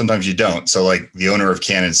sometimes you don't. So the owner of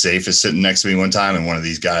Cannon Safe is sitting next to me one time, and one of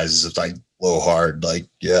these guys is blow hard,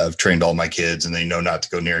 yeah, I've trained all my kids and they know not to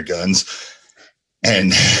go near guns.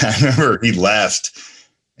 And I remember he left,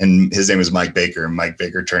 and his name is Mike Baker. And Mike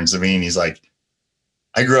Baker turns to me and he's like,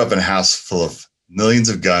 I grew up in a house full of millions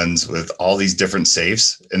of guns with all these different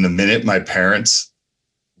safes. And the minute my parents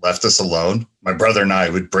left us alone, my brother and I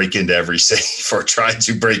would break into every safe or try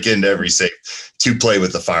to break into every safe to play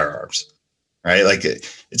with the firearms, right?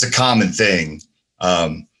 It's a common thing.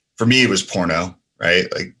 For me, it was porno, right?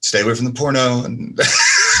 Stay away from the porno. And no,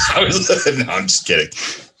 I'm just kidding.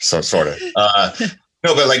 So sort of.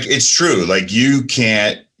 No, but it's true. You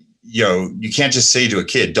can't just say to a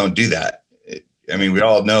kid, don't do that. I mean, we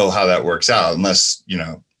all know how that works out unless,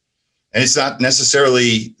 and it's not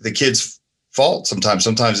necessarily the kid's fault.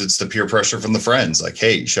 Sometimes it's the peer pressure from the friends.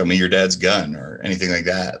 Hey, show me your dad's gun or anything like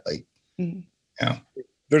that.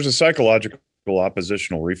 There's a psychological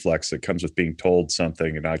oppositional reflex that comes with being told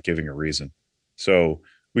something and not giving a reason. So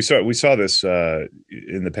we saw this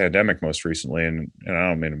in the pandemic most recently, and I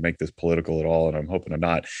don't mean to make this political at all, and I'm hoping to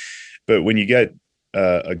not. But when you get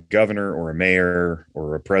a governor or a mayor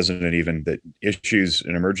or a president even that issues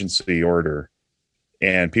an emergency order,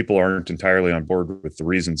 and people aren't entirely on board with the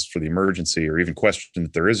reasons for the emergency or even question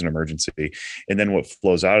that there is an emergency, and then what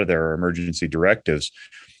flows out of there are emergency directives,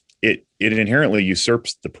 it inherently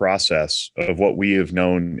usurps the process of what we have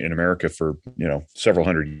known in America for, several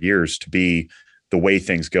hundred years to be the way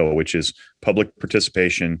things go, which is public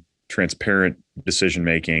participation, transparent decision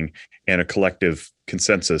making, and a collective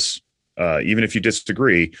consensus. Even if you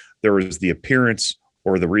disagree, there was the appearance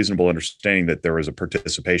or the reasonable understanding that there was a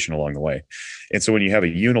participation along the way. And so when you have a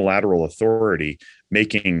unilateral authority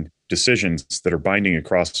making decisions that are binding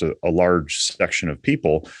across a large section of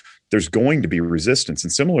people, there's going to be resistance.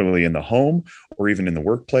 And similarly in the home or even in the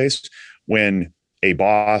workplace, when a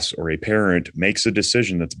boss or a parent makes a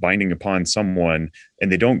decision that's binding upon someone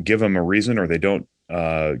and they don't give them a reason, or they don't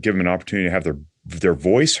give them an opportunity to have their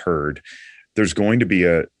voice heard, there's going to be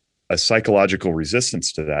a psychological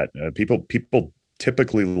resistance to that. People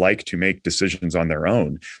typically like to make decisions on their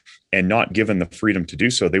own, and not given the freedom to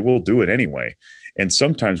do so, they will do it anyway. And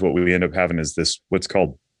sometimes what we end up having is this, what's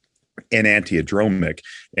called enantiodromic.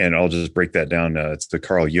 And I'll just break that down. It's the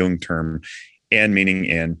Carl Jung term, and meaning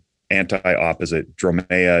and anti-opposite.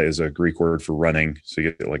 Dromea is a Greek word for running. So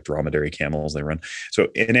you get like dromedary camels, they run. So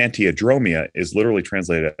enantiodromia is literally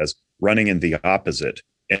translated as running in the opposite.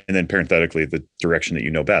 And then parenthetically, the direction that you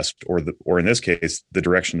know best, or in this case, the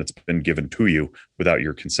direction that's been given to you without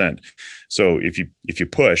your consent. So if you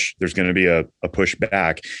push, there's going to be a push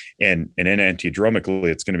back, and enantiodromically,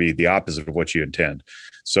 it's going to be the opposite of what you intend.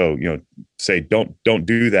 So, say, don't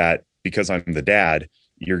do that because I'm the dad.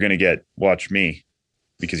 You're going to watch me,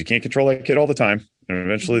 because you can't control that kid all the time. And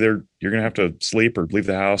eventually you're going to have to sleep or leave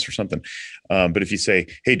the house or something. But if you say,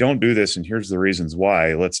 hey, don't do this, and here's the reasons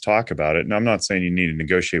why, let's talk about it. And I'm not saying you need to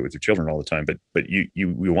negotiate with your children all the time, but you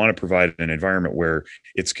want to provide an environment where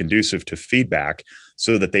it's conducive to feedback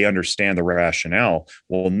so that they understand the rationale.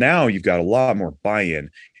 Well, now you've got a lot more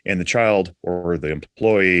buy-in, and the child or the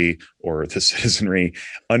employee or the citizenry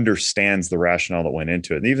understands the rationale that went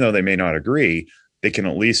into it. And even though they may not agree, they can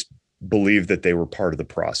at least believe that they were part of the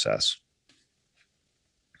process.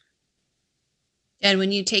 And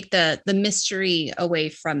when you take the mystery away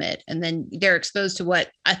from it, and then they're exposed to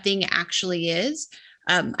what a thing actually is.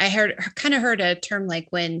 I heard a term like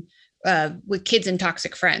when with kids and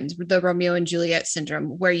toxic friends, the Romeo and Juliet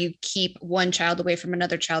syndrome, where you keep one child away from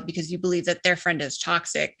another child because you believe that their friend is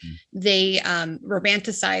toxic. They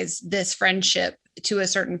romanticize this friendship to a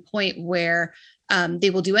certain point where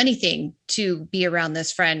they will do anything to be around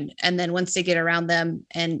this friend. And then once they get around them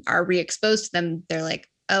and are re-exposed to them, they're like,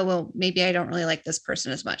 oh, well, maybe I don't really like this person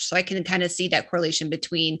as much. So I can kind of see that correlation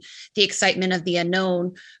between the excitement of the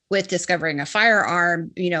unknown with discovering a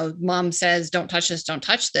firearm. Mom says, don't touch this, don't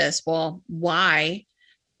touch this. Well, why?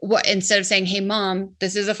 What, instead of saying, hey, mom,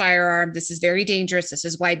 this is a firearm, this is very dangerous, this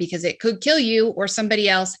is why, because it could kill you or somebody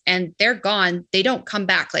else, and they're gone. They don't come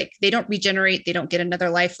back. Like, they don't regenerate. They don't get another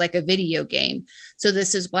life like a video game. So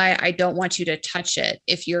this is why I don't want you to touch it.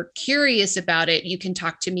 If you're curious about it, you can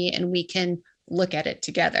talk to me and we can look at it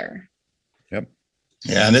together. Yep.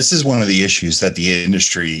 Yeah, and this is one of the issues that the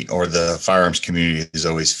industry or the firearms community has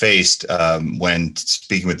always faced when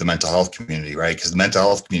speaking with the mental health community, right? Because the mental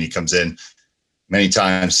health community comes in many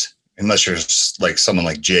times, unless you're like someone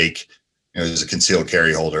like Jake, who's a concealed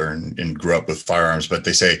carry holder and grew up with firearms, but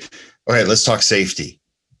they say, okay, let's talk safety,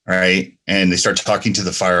 right? And they start talking to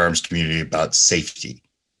the firearms community about safety.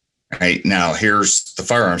 Right now, here's the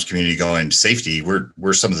firearms community going, safety.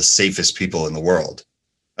 We're some of the safest people in the world.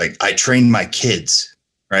 Like, I train my kids,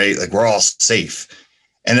 right? Like, we're all safe.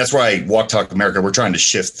 And that's why Walk Talk America, we're trying to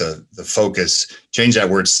shift the focus, change that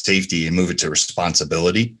word safety and move it to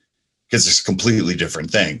responsibility, because it's a completely different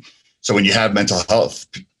thing. So when you have mental health,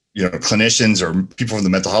 clinicians or people from the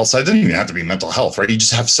mental health side, it doesn't even have to be mental health, right? You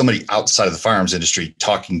just have somebody outside of the firearms industry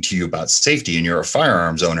talking to you about safety, and you're a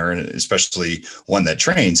firearms owner, and especially one that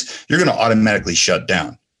trains, you're going to automatically shut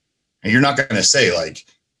down. And you're not going to say like,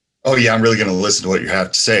 oh yeah, I'm really going to listen to what you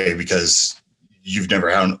have to say because you've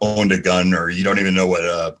never owned a gun, or you don't even know what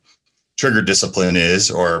a trigger discipline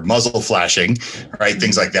is, or muzzle flashing, right?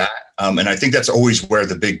 Things like that. And I think that's always where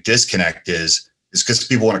the big disconnect is because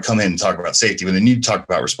people want to come in and talk about safety when they need to talk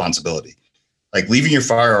about responsibility. Like, leaving your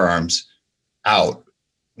firearms out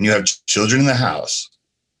when you have children in the house,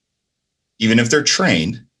 even if they're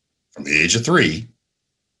trained from the age of 3,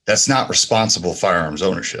 that's not responsible firearms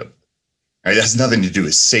ownership. Right? That's nothing to do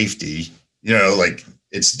with safety. Like,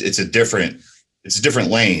 it's a different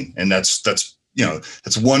lane. And that's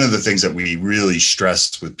one of the things that we really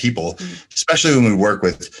stress with people, especially when we work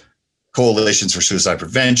with coalitions for suicide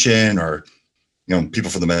prevention or people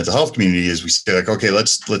from the mental health community, is we say like, okay,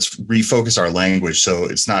 let's refocus our language so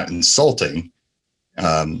it's not insulting,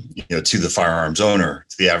 to the firearms owner,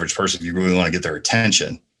 to the average person, if you really want to get their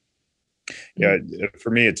attention. Yeah, for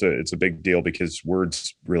me, it's a big deal because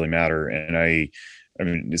words really matter, and I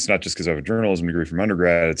mean, it's not just because I have a journalism degree from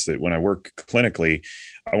undergrad. It's that when I work clinically,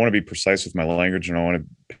 I want to be precise with my language, and I want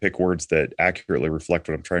to pick words that accurately reflect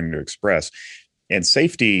what I'm trying to express. And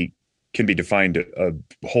safety can be defined a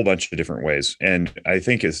whole bunch of different ways. And I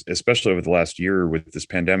think, especially over the last year with this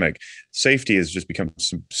pandemic, safety has just become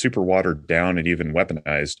super watered down and even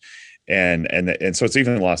weaponized. And so it's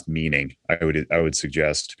even lost meaning, I would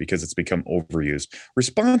suggest, because it's become overused.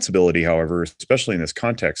 Responsibility, however, especially in this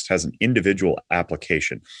context, has an individual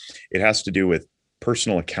application. It has to do with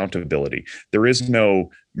personal accountability. There is no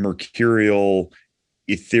mercurial,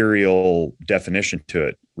 ethereal definition to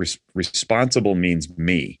it. Responsible means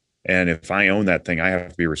me. And if I own that thing, I have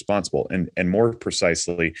to be responsible. And more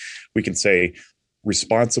precisely, we can say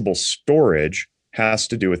responsible storage has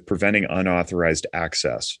to do with preventing unauthorized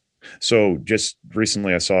access. So just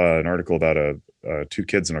recently, I saw an article about two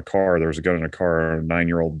kids in a car. There was a gun in a car. A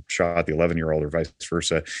 9-year-old shot the 11-year-old, or vice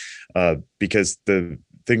versa, because the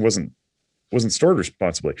thing wasn't stored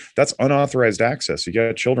responsibly. That's unauthorized access. You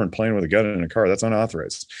got children playing with a gun in a car. That's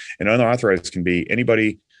unauthorized. And unauthorized can be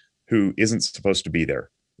anybody who isn't supposed to be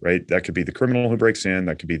there. Right. That could be the criminal who breaks in.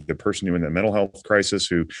 That could be the person who in the mental health crisis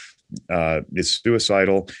who is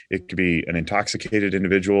suicidal. It could be an intoxicated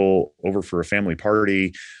individual over for a family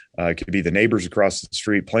party. It could be the neighbors across the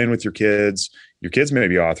street playing with your kids. Your kids may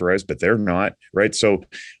be authorized, but they're not. Right. So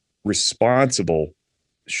responsible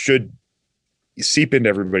should seep into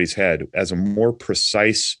everybody's head as a more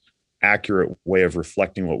precise, accurate way of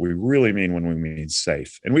reflecting what we really mean when we mean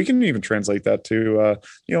safe. And we can even translate that to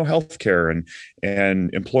healthcare and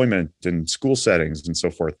employment and school settings and so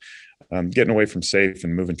forth. Getting away from safe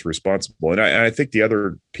and moving to responsible. And I think the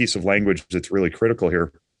other piece of language that's really critical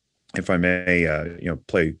here, if I may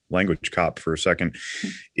play language cop for a second,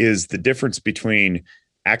 is the difference between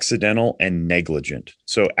accidental and negligent.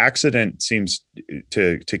 So accident seems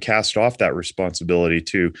to cast off that responsibility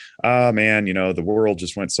to, the world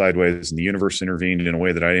just went sideways and the universe intervened in a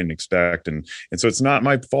way that I didn't expect. And so it's not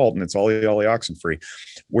my fault and it's all oxen free.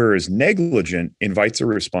 Whereas negligent invites a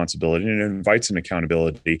responsibility and it invites an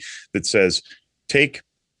accountability that says, take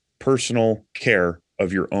personal care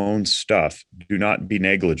of your own stuff. Do not be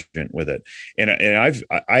negligent with it. And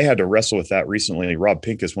I had to wrestle with that recently. Rob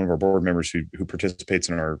Pincus, one of our board members who participates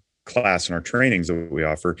in our class and our trainings that we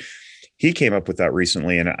offer, he came up with that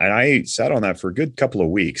recently. And I sat on that for a good couple of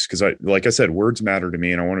weeks because like I said, words matter to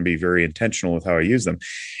me and I want to be very intentional with how I use them.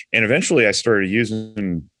 And eventually I started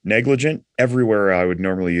using negligent everywhere I would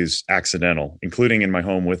normally use accidental, including in my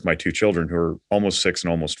home with my two children who are almost 6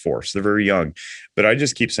 and almost 4. So they're very young, but I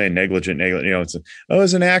just keep saying negligent.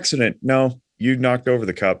 It's an accident. No, you knocked over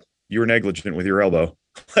the cup. You were negligent with your elbow.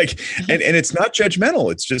 And it's not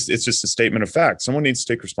judgmental. It's just a statement of fact. Someone needs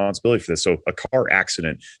to take responsibility for this. So a car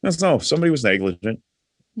accident. No, somebody was negligent.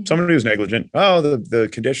 Somebody was negligent. Oh, the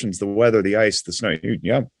conditions, the weather, the ice, the snow.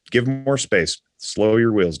 Give them more space. Slow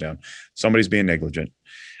your wheels down. Somebody's being negligent.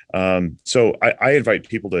 So I invite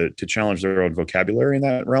people to challenge their own vocabulary in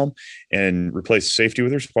that realm and replace safety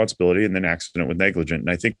with responsibility and then accident with negligent. And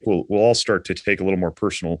I think we'll all start to take a little more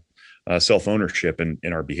personal self-ownership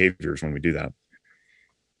in our behaviors when we do that.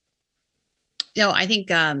 I think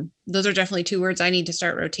those are definitely 2 words I need to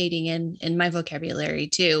start rotating in my vocabulary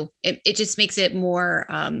too. It just makes it more,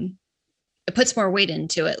 it puts more weight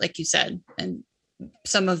into it, like you said. And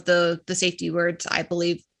some of the safety words, I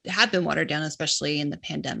believe, have been watered down, especially in the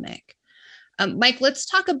pandemic. Mike, let's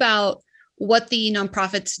talk about what the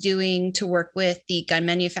nonprofit's doing to work with the gun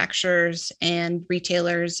manufacturers and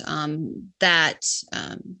retailers, that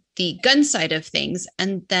the gun side of things.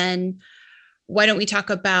 And then why don't we talk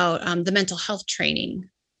about the mental health training?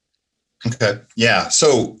 Okay. Yeah.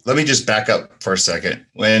 So let me just back up for a second.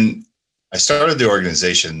 When I started the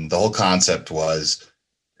organization, the whole concept was,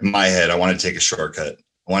 in my head, I wanted to take a shortcut.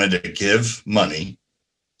 I wanted to give money,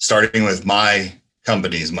 starting with my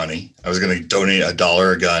company's money. I was going to donate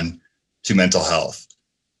 $1 a gun to mental health.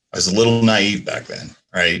 I was a little naive back then,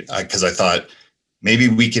 right? Because I thought maybe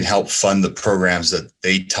we can help fund the programs that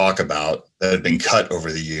they talk about that have been cut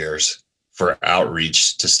over the years for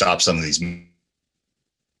outreach to stop some of these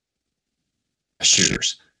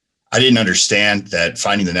shooters. I didn't understand that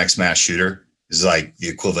finding the next mass shooter is like the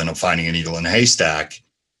equivalent of finding a needle in a haystack,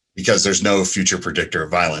 because there's no future predictor of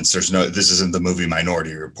violence. This isn't the movie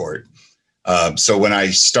Minority Report. So when I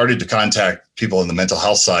started to contact people in the mental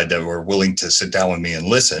health side that were willing to sit down with me and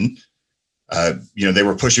listen, they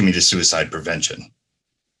were pushing me to suicide prevention,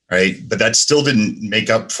 right? But that still didn't make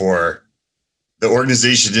up for the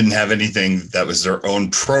organization didn't have anything that was their own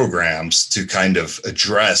programs to kind of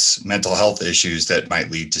address mental health issues that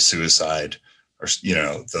might lead to suicide or, you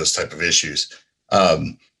know, those type of issues.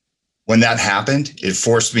 When that happened, it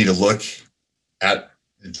forced me to look at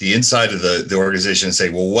the inside of the organization and say,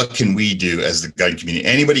 well, what can we do as the gun community?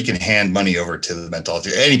 Anybody can hand money over to the mental health.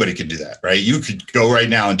 Anybody can do that, right? You could go right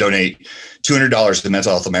now and donate $200 to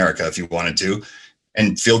Mental Health America if you wanted to,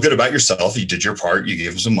 and feel good about yourself. You did your part. You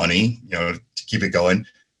gave them some money, you know, to keep it going.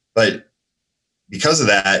 But because of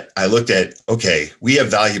that, I looked at, okay, we have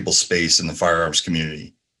valuable space in the firearms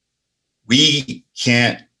community. We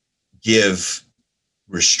can't give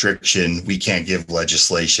restriction. We can't give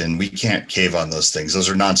legislation. We can't cave on those things. Those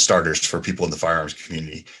are non-starters for people in the firearms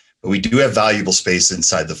community. But we do have valuable space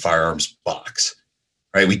inside the firearms box,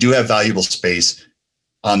 right? We do have valuable space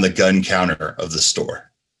on the gun counter of the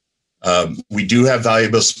store. We do have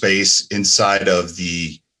valuable space inside of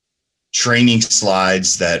the training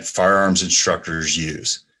slides that firearms instructors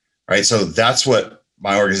use, right? So that's what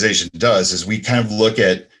my organization does, is we kind of look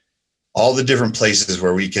at all the different places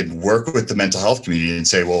where we can work with the mental health community and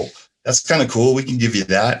say, well, that's kind of cool. We can give you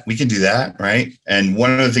that. We can do that, right? And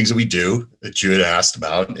one of the things that we do that you had asked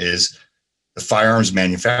about is the firearms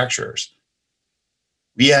manufacturers.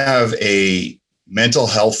 We have a mental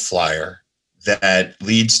health flyer that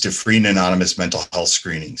leads to free and anonymous mental health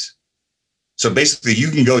screenings. So basically,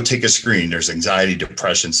 you can go take a screen. There's anxiety,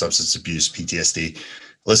 depression, substance abuse, PTSD. The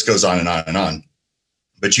list goes on and on and on.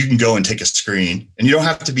 But you can go and take a screen, and you don't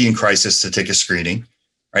have to be in crisis to take a screening,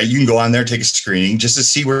 right? You can go on there, take a screening just to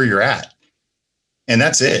see where you're at. And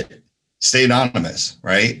that's it. Stay anonymous,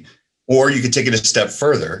 right? Or you could take it a step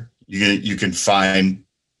further. You can find,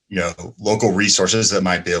 you know, local resources that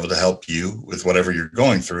might be able to help you with whatever you're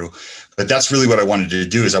going through. But that's really what I wanted to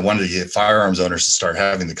do, is I wanted to get firearms owners to start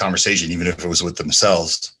having the conversation, even if it was with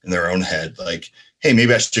themselves in their own head, like, hey,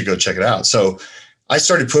 maybe I should go check it out. So I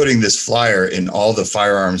started putting this flyer in all the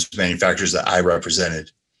firearms manufacturers that I represented.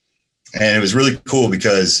 And it was really cool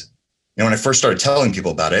because, you know, when I first started telling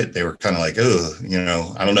people about it, they were kind of like, oh, you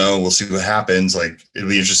know, I don't know. We'll see what happens. Like, it'll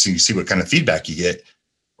be interesting to see what kind of feedback you get.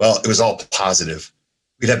 Well, it was all positive.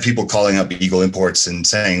 We'd have people calling up Eagle Imports and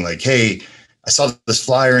saying like, hey, I saw this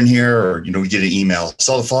flyer in here, or, you know, we get an email,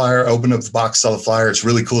 saw the flyer, open up the box, saw the flyer. It's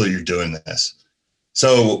really cool that you're doing this.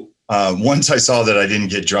 So once I saw that I didn't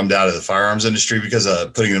get drummed out of the firearms industry because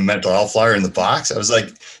of putting a mental health flyer in the box, I was like,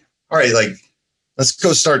 all right, like, let's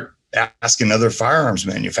go start asking other firearms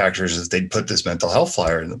manufacturers if they'd put this mental health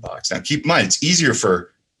flyer in the box. Now, keep in mind, it's easier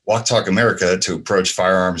for Walk Talk America to approach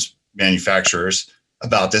firearms manufacturers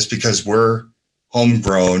about this because we're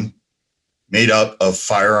homegrown, made up of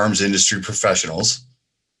firearms industry professionals,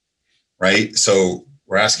 right? So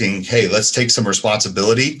we're asking, hey, let's take some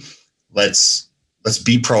responsibility. Let's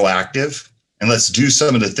be proactive, and let's do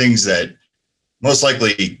some of the things that most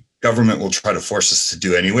likely government will try to force us to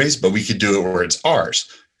do anyways, but we could do it where it's ours.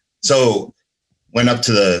 So went up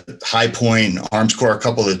to the High Point, Armscore, a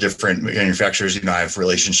couple of different manufacturers. You know, I have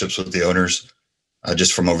relationships with the owners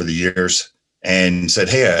just from over the years, and said,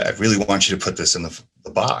 hey, I really want you to put this in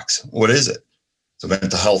the box. What is it? It's a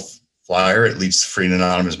mental health flyer. It leads to free and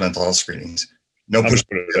anonymous mental health screenings. No push.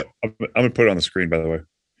 I'm going to put it on the screen, by the way,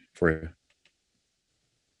 for you.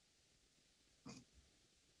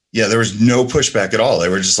 Yeah, there was no pushback at all. They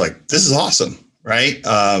were just like, this is awesome, right?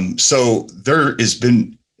 So there has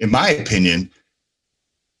been, in my opinion,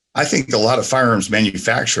 I think a lot of firearms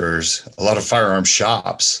manufacturers, a lot of firearms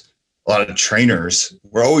shops, a lot of trainers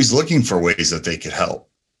were always looking for ways that they could help,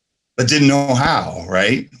 but didn't know how,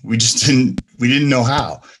 right? We didn't know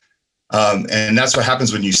how. And that's what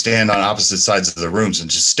happens when you stand on opposite sides of the rooms and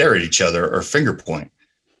just stare at each other or finger point.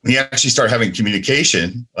 When you actually start having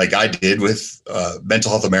communication, like I did with Mental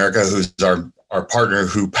Health America, who's our partner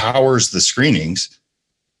who powers the screenings,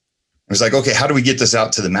 it was like, okay, how do we get this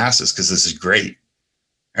out to the masses? Because this is great,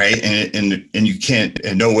 right? And you can't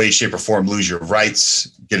in no way, shape, or form lose your rights,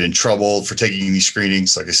 get in trouble for taking these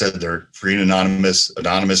screenings. Like I said, they're free and anonymous.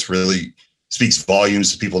 Anonymous really speaks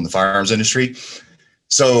volumes to people in the firearms industry.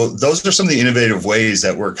 So those are some of the innovative ways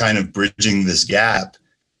that we're kind of bridging this gap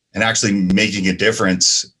and actually making a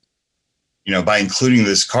difference, you know, by including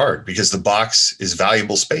this card, because the box is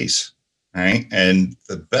valuable space, right? And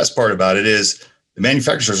the best part about it is the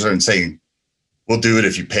manufacturers aren't saying, we'll do it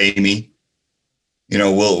if you pay me. You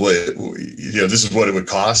know, this is what it would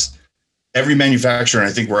cost. Every manufacturer, and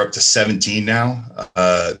I think we're up to 17 now,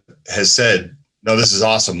 has said, no, this is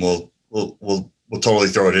awesome. We'll totally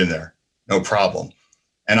throw it in there. No problem.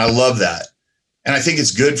 And I love that. And I think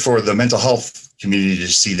it's good for the mental health community to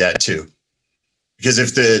see that too. Because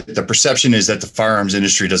if the perception is that the firearms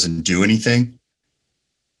industry doesn't do anything,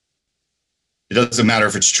 it doesn't matter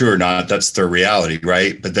if it's true or not. That's their reality,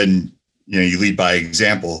 right? But then, you lead by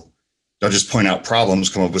example. Don't just point out problems,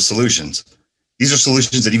 come up with solutions. These are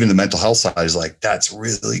solutions that even the mental health side is like, that's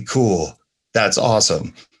really cool. That's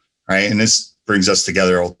awesome, right? And this brings us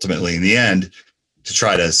together ultimately in the end to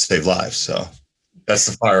try to save lives. So that's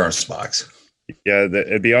the firearms box. Yeah,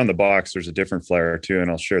 beyond the box, there's a different flyer too, and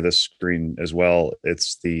I'll share this screen as well.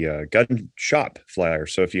 It's the gun shop flyer.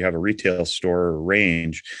 So if you have a retail store or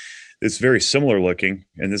range, it's very similar looking,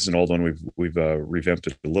 and this is an old one. We've revamped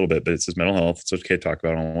it a little bit, but it says mental health. It's okay to talk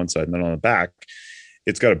about it on one side, and then on the back,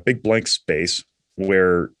 it's got a big blank space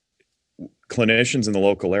where clinicians in the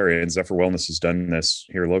local area, and Zephyr Wellness has done this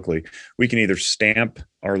here locally, we can either stamp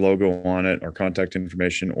our logo on it, our contact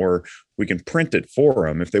information, or we can print it for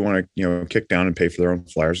them if they want to, kick down and pay for their own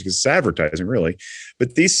flyers, because it's advertising really.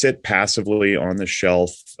 But these sit passively on the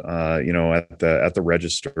shelf, at the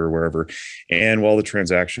register or wherever. And while the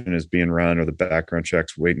transaction is being run or the background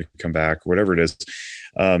checks waiting to come back, whatever it is,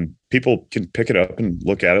 people can pick it up and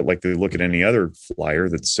look at it like they look at any other flyer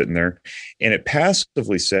that's sitting there. And it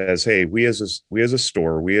passively says, hey, we as a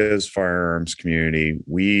store, we as firearms community,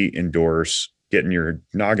 we endorse getting your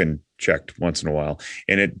noggin checked once in a while.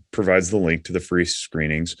 And it provides the link to the free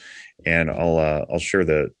screenings. And I'll share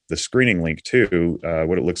the screening link too,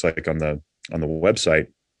 what it looks like on the website.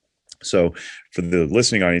 So for the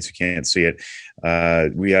listening audience who can't see it,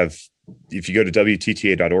 we have, if you go to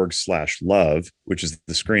WTTA.org/love, which is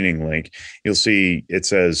the screening link, you'll see it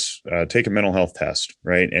says, take a mental health test,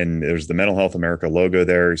 right? And there's the Mental Health America logo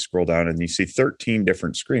there. You scroll down and you see 13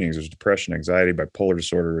 different screenings. There's depression, anxiety, bipolar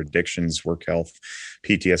disorder, addictions, work health,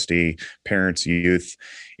 PTSD, parents, youth,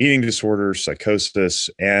 eating disorders, psychosis,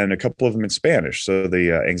 and a couple of them in Spanish. So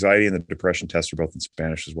the anxiety and the depression tests are both in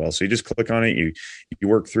Spanish as well. So you just click on it, you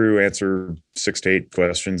work through, answer 6 to 8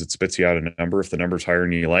 questions. It spits you out a number. If the number's higher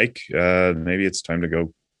than you like, maybe it's time to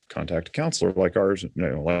go contact a counselor like ours,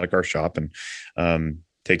 like our shop, and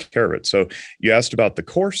take care of it. So you asked about the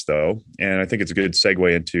course though, and I think it's a good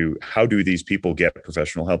segue into how do these people get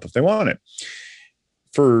professional help if they want it.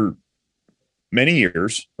 For many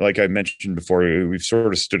years, like I mentioned before, we've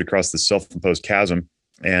sort of stood across this self-imposed chasm,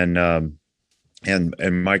 and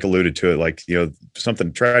Mike alluded to it, like,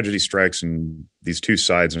 something, tragedy strikes and these two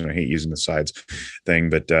sides, and I hate using the sides thing,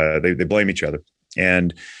 but they blame each other.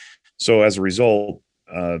 And so as a result,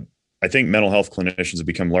 I think mental health clinicians have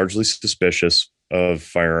become largely suspicious of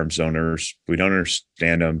firearms owners. We don't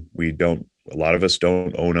understand them. A lot of us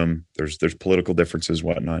don't own them. There's political differences,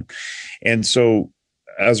 whatnot. And so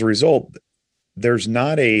as a result, there's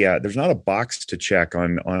not a box to check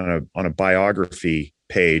on a biography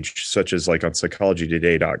page, such as like on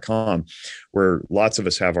psychologytoday.com, where lots of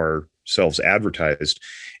us have ourselves advertised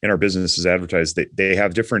and our business is advertised. They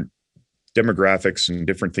have different demographics and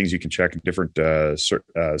different things you can check in different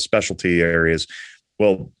specialty areas.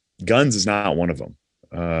 Well, guns is not one of them.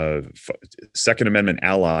 Second Amendment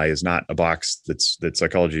ally is not a box that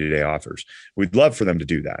Psychology Today offers. We'd love for them to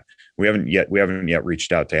do that. We haven't yet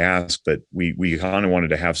reached out to ask, but we kind of wanted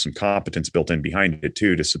to have some competence built in behind it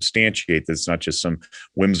too, to substantiate that it's not just some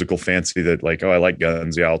whimsical fancy that like, oh, I like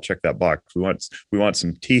guns. Yeah, I'll check that box. We want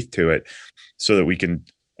some teeth to it so that we can,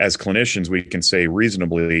 as clinicians, we can say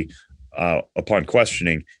reasonably, upon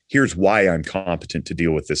questioning, here's why I'm competent to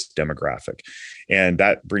deal with this demographic. And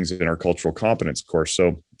that brings in our cultural competence course.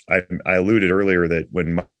 So I alluded earlier that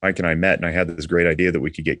when Mike and I met, and I had this great idea that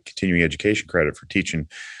we could get continuing education credit for teaching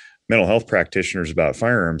mental health practitioners about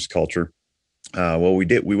firearms culture. Well,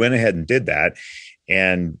 we went ahead and did that.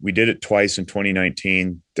 And we did it twice in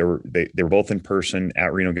 2019. They were both in person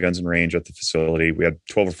at Reno Guns and Range at the facility. We had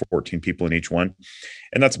 12 or 14 people in each one.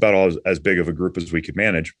 And that's about as big of a group as we could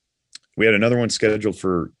manage. We had another one scheduled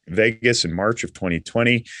for Vegas in March of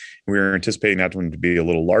 2020. We were anticipating that one to be a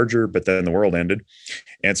little larger, but then the world ended.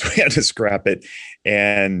 And so we had to scrap it.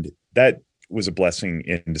 And that was a blessing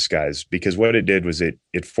in disguise, because what it did was it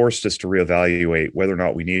forced us to reevaluate whether or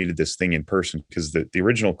not we needed this thing in person, because the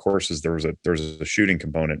original courses, there was a shooting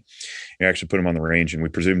component. You actually put them on the range, and we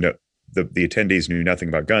presumed that the attendees knew nothing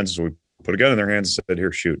about guns. So we put a gun in their hands and said,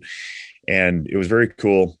 here, shoot. And it was very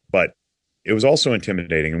cool, but it was also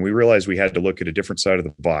intimidating. And we realized we had to look at a different side of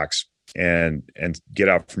the box and get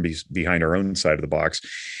out from behind our own side of the box,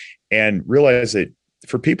 and realize that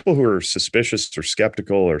for people who are suspicious or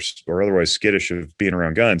skeptical or otherwise skittish of being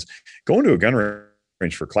around guns, going to a gun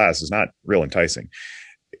range for class is not real enticing.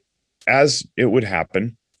 As it would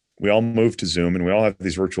happen, we all moved to Zoom, and we all have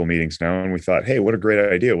these virtual meetings now. And we thought, hey, what a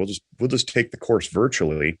great idea. We'll just take the course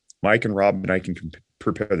virtually. Mike and Rob and I can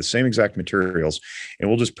prepare the same exact materials, and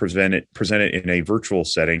we'll just present it in a virtual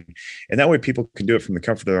setting. And that way people can do it from the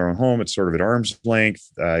comfort of their own home. It's sort of at arm's length.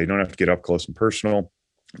 You don't have to get up close and personal,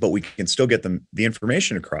 but we can still get them the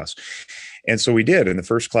information across. And so we did. In the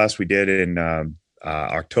first class we did in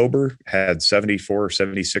October, had 74 or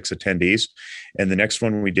 76 attendees. And the next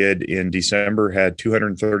one we did in December had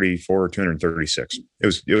 234 or 236.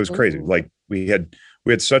 It was crazy. Like we had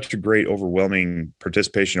such a great, overwhelming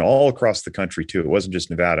participation all across the country too. It wasn't just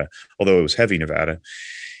Nevada, although it was heavy Nevada.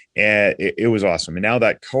 And it was awesome. And now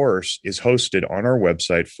that course is hosted on our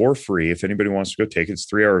website for free. If anybody wants to go take it, it's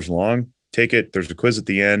 3 hours long. Take it. There's a quiz at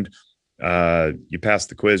the end. You pass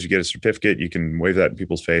the quiz, you get a certificate. You can wave that in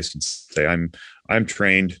people's face and say, I'm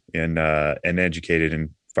trained and educated in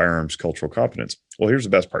firearms cultural competence. Well, here's the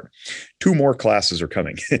best part. 2 more classes are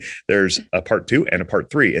coming. There's a part 2 and a part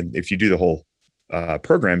 3. And if you do the whole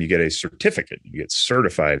program, you get a certificate. You get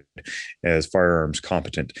certified as firearms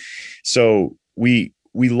competent. So we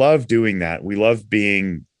love doing that. We love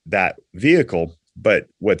being that vehicle. But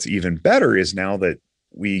what's even better is now that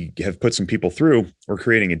we have put some people through, we're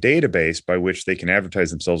creating a database by which they can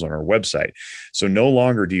advertise themselves on our website. So no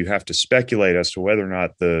longer do you have to speculate as to whether or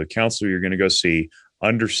not the counselor you're going to go see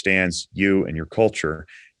understands you and your culture.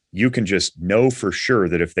 You can just know for sure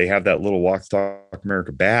that if they have that little Walk Talk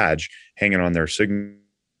America badge hanging on their signature,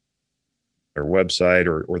 their website,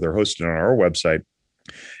 or they're hosted on our website,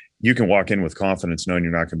 you can walk in with confidence knowing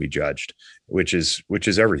you're not going to be judged, which is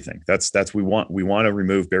everything. That's we want to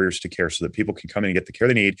remove barriers to care so that people can come in and get the care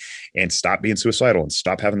they need and stop being suicidal and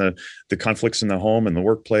stop having the conflicts in the home and the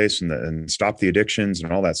workplace and stop the addictions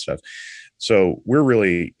and all that stuff. So we're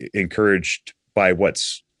really encouraged by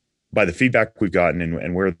the feedback we've gotten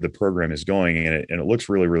and where the program is going. And it looks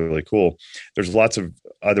really, really cool. There's lots of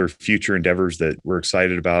other future endeavors that we're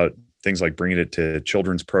excited about. Things like bringing it to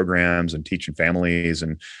children's programs and teaching families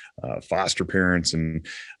and foster parents. And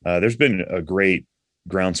there's been a great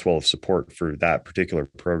groundswell of support for that particular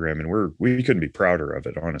program. And we couldn't be prouder of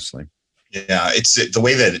it, honestly. Yeah, it's the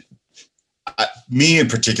way that me in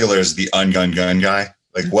particular is the ungun gun guy.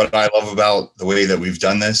 Like what I love about the way that we've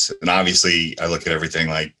done this, and obviously I look at everything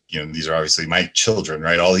like, these are obviously my children,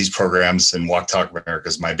 right? All these programs, and Walk Talk America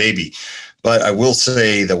is my baby. But I will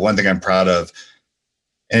say the one thing I'm proud of,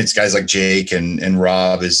 and it's guys like Jake and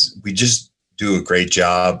Rob, is we just do a great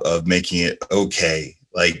job of making it okay.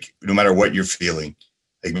 Like no matter what you're feeling,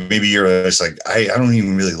 like maybe you're just like, I don't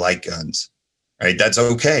even really like guns, right? That's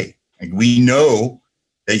okay. Like we know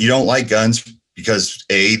that you don't like guns because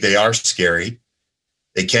A, they are scary,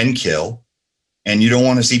 they can kill, and you don't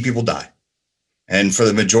want to see people die. And for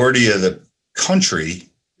the majority of the country,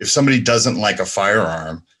 if somebody doesn't like a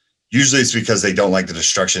firearm, usually it's because they don't like the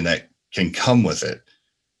destruction that can come with it.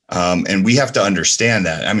 And we have to understand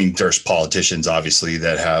that. I mean, there's politicians obviously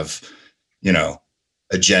that have,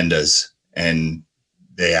 agendas and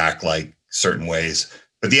they act like certain ways,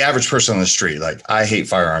 but the average person on the street, like I hate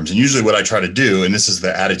firearms. And usually what I try to do, and this is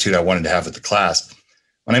the attitude I wanted to have with the class,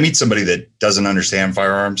 when I meet somebody that doesn't understand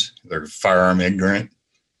firearms, they're firearm ignorant,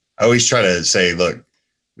 I always try to say, look,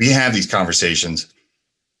 we have these conversations,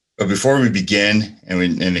 but before we begin and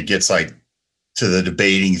it gets like to the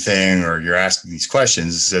debating thing, or you're asking these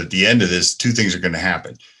questions, at the end of this, 2 things are going to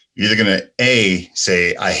happen. You're either going to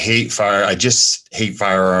say, I just hate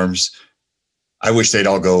firearms. I wish they'd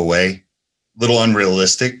all go away. Little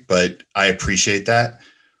unrealistic, but I appreciate that.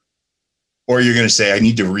 Or you're going to say, I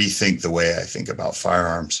need to rethink the way I think about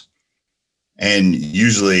firearms. And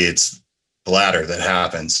usually it's the latter that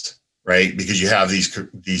happens, right? Because you have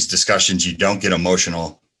these discussions, you don't get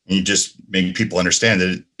emotional, and you just make people understand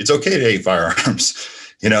that it's okay to hate firearms.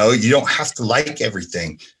 You don't have to like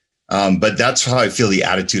everything. But that's how I feel the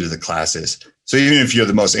attitude of the class is. So even if you're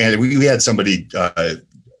the most, and we had somebody,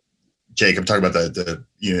 Jake, I'm talking about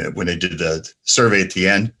when they did the survey at the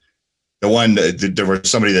end, there was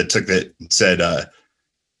somebody that took that and said,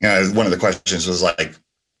 one of the questions was like,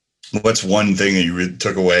 what's one thing that you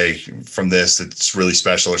took away from this that's really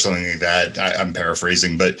special or something like that? I'm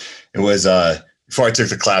paraphrasing, but it was, before I took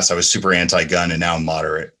the class, I was super anti-gun and now I'm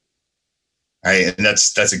moderate. Right. And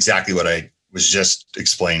that's exactly what I was just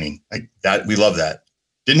explaining. Like that, we love that.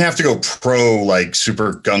 Didn't have to go pro, like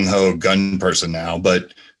super gung-ho gun person now,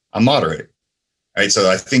 but I'm moderate. Right.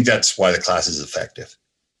 So I think that's why the class is effective.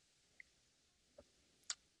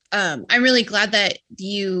 I'm really glad that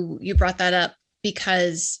you brought that up,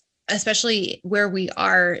 because especially where we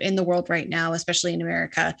are in the world right now, especially in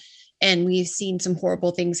America, and we've seen some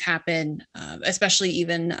horrible things happen, especially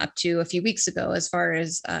even up to a few weeks ago, as far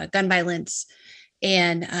as gun violence.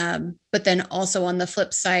 And but then also on the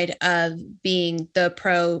flip side of being the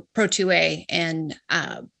pro 2A and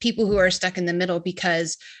people who are stuck in the middle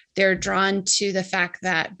because they're drawn to the fact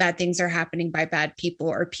that bad things are happening by bad people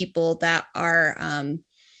or people that are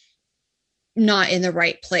not in the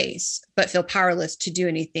right place, but feel powerless to do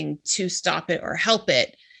anything to stop it or help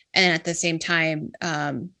it. And at the same time,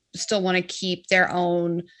 still want to keep their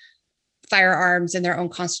own firearms and their own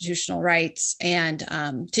constitutional rights and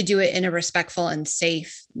to do it in a respectful and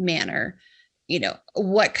safe manner. You know,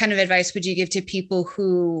 what kind of advice would you give to people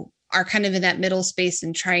who are kind of in that middle space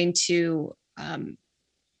and trying to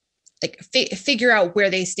figure out where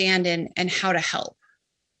they stand and how to help?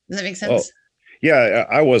 Does that make sense? Well, yeah,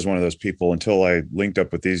 I was one of those people until I linked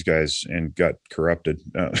up with these guys and got corrupted.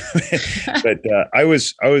 But I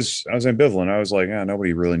was ambivalent. I was like,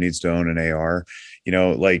 nobody really needs to own an AR,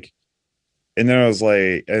 like. And then I was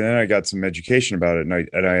like, and then I got some education about it,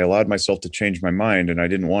 and I allowed myself to change my mind, and I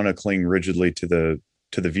didn't want to cling rigidly to the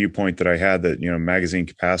viewpoint that I had that magazine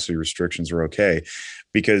capacity restrictions are okay,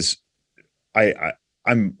 because I'd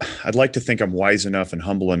like to think I'm wise enough and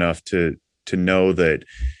humble enough to know that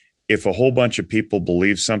if a whole bunch of people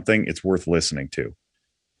believe something, it's worth listening to.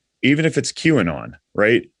 Even if it's QAnon,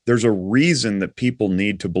 right? There's a reason that people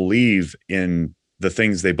need to believe in the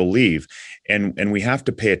things they believe. And we have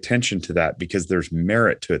to pay attention to that because there's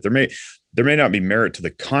merit to it. There may not be merit to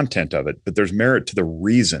the content of it, but there's merit to the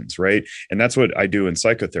reasons, right? And that's what I do in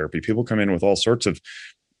psychotherapy. People come in with all sorts of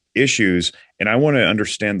issues, and I want to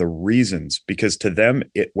understand the reasons, because to them,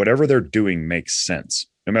 whatever they're doing makes sense.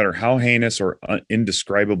 No matter how heinous or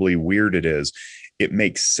indescribably weird it is, it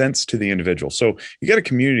makes sense to the individual. So you got a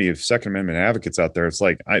community of Second Amendment advocates out there. It's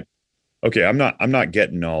like, I'm not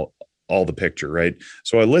getting all the picture, right?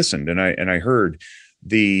 So I listened and I heard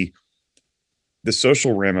the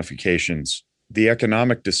social ramifications, the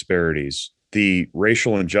economic disparities, the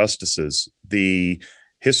racial injustices, the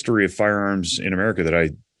history of firearms in America that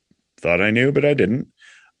I thought I knew, but I didn't.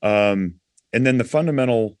 And then the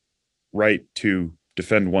fundamental right to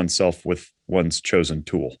defend oneself with one's chosen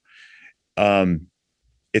tool.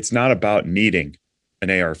 It's not about needing an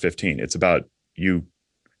AR-15. It's about you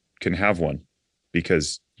can have one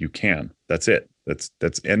because you can. That's it. That's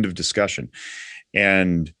end of discussion.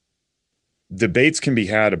 And debates can be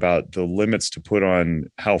had about the limits to put on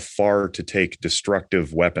how far to take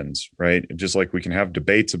destructive weapons, right? Just like we can have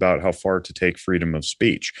debates about how far to take freedom of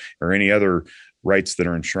speech or any other rights that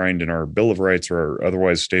are enshrined in our Bill of Rights or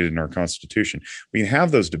otherwise stated in our Constitution. We can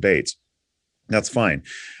have those debates. That's fine.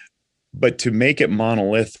 But to make it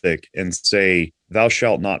monolithic and say, thou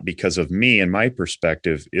shalt not because of me, in my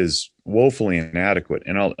perspective, is woefully inadequate.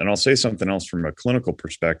 And I'll say something else from a clinical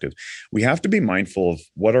perspective. We have to be mindful of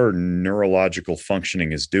what our neurological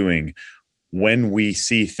functioning is doing when we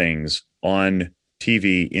see things on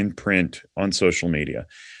TV, in print, on social media.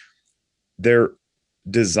 They're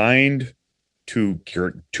designed to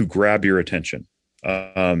grab your attention.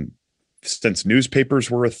 Since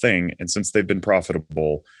newspapers were a thing and since they've been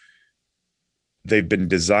profitable, they've been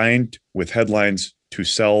designed with headlines to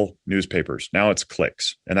sell newspapers. Now it's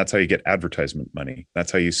clicks, and that's how you get advertisement money.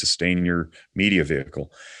 That's how you sustain your media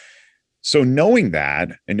vehicle. So knowing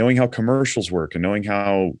that and knowing how commercials work and knowing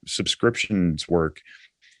how subscriptions work,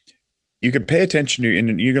 you can pay attention to,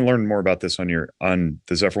 and you can learn more about this on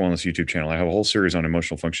the Zephyr Wellness YouTube channel. I have a whole series on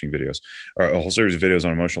emotional functioning videos, or a whole series of videos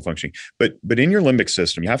on emotional functioning. But in your limbic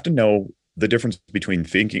system, you have to know the difference between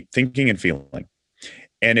thinking and feeling.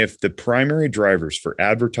 And if the primary drivers for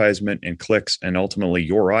advertisement and clicks and ultimately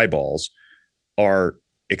your eyeballs are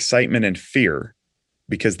excitement and fear,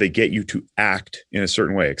 because they get you to act in a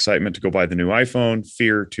certain way, excitement to go buy the new iPhone,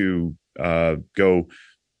 fear to go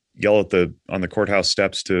yell on the courthouse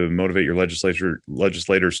steps to motivate your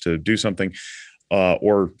legislators to do something,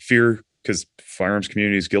 or fear, because firearms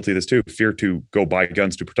community is guilty of this too, fear to go buy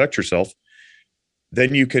guns to protect yourself,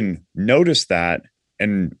 then you can notice that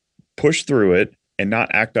and push through it and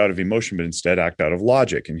not act out of emotion, but instead act out of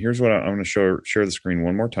logic. And here's what I'm going to share the screen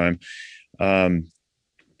one more time.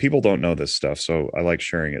 People don't know this stuff, so I like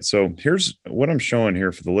sharing it. So here's what I'm showing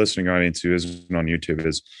here for the listening audience who isn't on YouTube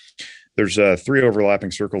is there's 3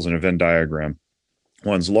 overlapping circles in a Venn diagram.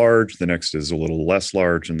 One's large, the next is a little less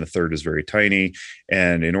large, and the third is very tiny.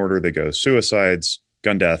 And in order, they go suicides,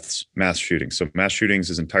 gun deaths, mass shootings. So mass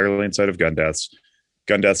shootings is entirely inside of gun deaths.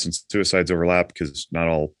 Gun deaths and suicides overlap because not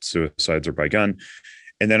all suicides are by gun.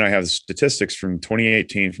 And then I have statistics from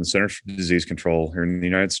 2018 from the Centers for Disease Control here in the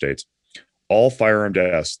United States. All firearm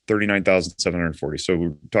deaths, 39,740. So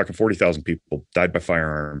we're talking 40,000 people died by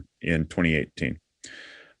firearm in 2018.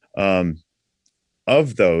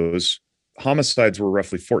 Of those, homicides were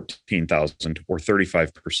roughly 14,000 or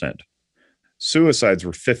 35%. Suicides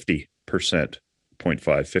were 50%,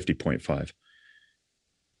 50.5.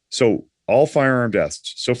 So all firearm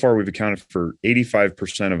deaths, so far we've accounted for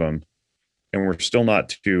 85% of them, and we're still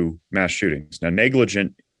not to mass shootings. Now,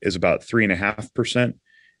 negligent is about 3.5%.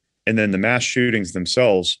 And then the mass shootings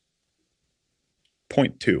themselves,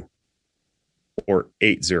 0.2 or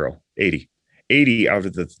 80. 80 out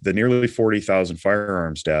of the nearly 40,000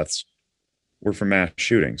 firearms deaths were from mass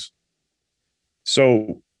shootings.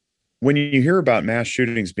 So when you hear about mass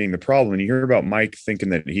shootings being the problem, and you hear about Mike thinking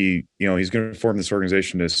that he's going to form this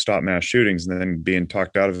organization to stop mass shootings, and then being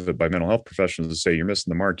talked out of it by mental health professionals to say you're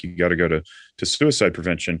missing the mark, you got to go to suicide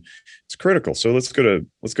prevention. It's critical. So let's go to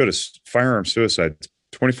firearm suicide.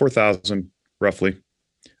 24,000 roughly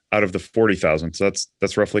out of the 40,000. So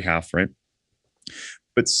that's roughly half, right?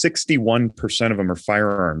 But 61% of them are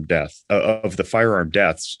firearm death of the firearm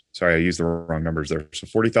deaths. Sorry, I used the wrong numbers there. So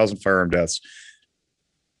 40,000 firearm deaths,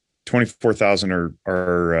 24,000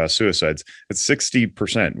 are suicides. It's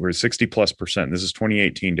 60%. We're 60+%. This is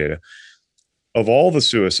 2018 data. Of all the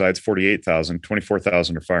suicides, 48,000,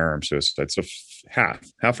 24,000 are firearm suicides. So half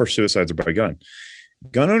are suicides are by gun.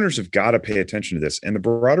 Gun owners have got to pay attention to this, and the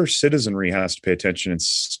broader citizenry has to pay attention and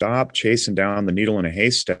stop chasing down the needle in a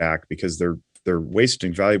haystack, because they're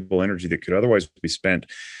wasting valuable energy that could otherwise be spent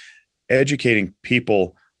educating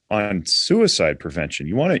people on suicide prevention.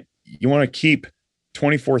 You want to keep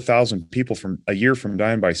 24,000 people from a year from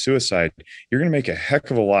dying by suicide. You're going to make a heck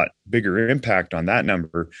of a lot bigger impact on that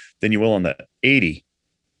number than you will on the 80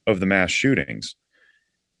 of the mass shootings.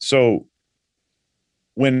 So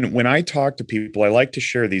when I talk to people, I like to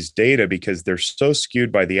share these data because they're so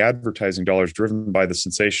skewed by the advertising dollars driven by the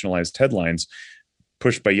sensationalized headlines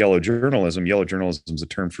pushed by yellow journalism. Yellow journalism is a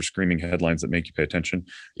term for screaming headlines that make you pay attention.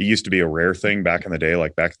 It used to be a rare thing back in the day,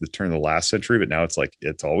 like back at the turn of the last century, but now it's like,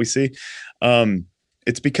 it's all we see.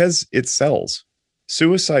 It's because it sells.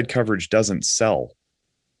 Suicide coverage doesn't sell.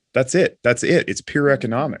 That's it. It's pure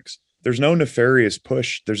economics. There's no nefarious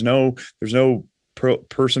push. There's no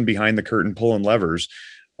person behind the curtain pulling levers,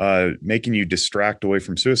 making you distract away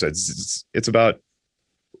from suicide. It's about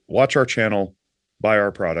watch our channel, buy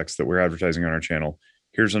our products that we're advertising on our channel.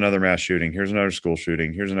 Here's another mass shooting. Here's another school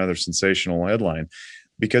shooting. Here's another sensational headline,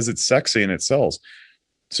 because it's sexy and it sells.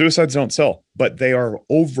 Suicides don't sell, but they are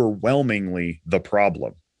overwhelmingly the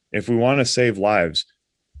problem. If we want to save lives,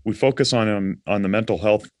 we focus on the mental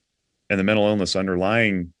health and the mental illness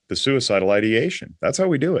underlying the suicidal ideation. That's how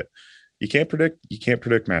we do it. You can't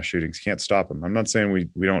predict mass shootings. You can't stop them. I'm not saying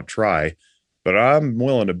we don't try, but I'm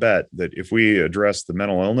willing to bet that if we address the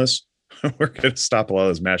mental illness, we're going to stop a lot of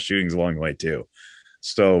those mass shootings along the way too.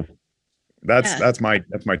 So that's my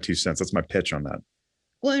 2 cents. That's my pitch on that.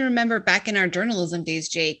 Well, and remember back in our journalism days,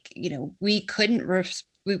 Jake, we couldn't,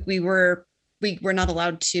 we were not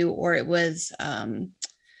allowed to, or it was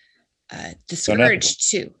discouraged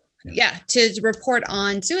to report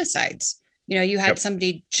on suicides. You had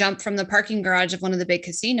somebody jump from the parking garage of one of the big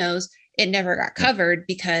casinos. It never got covered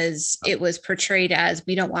because it was portrayed as,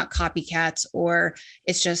 we don't want copycats, or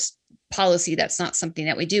it's just policy. That's not something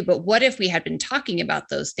that we do. But what if we had been talking about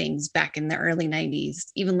those things back in the early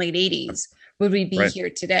 90s, even late 80s? Would we be here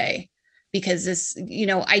today? Because this,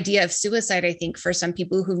 idea of suicide, I think for some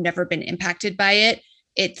people who've never been impacted by it,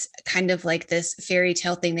 it's kind of like this fairy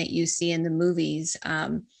tale thing that you see in the movies.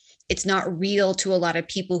 It's not real to a lot of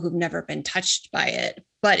people who've never been touched by it.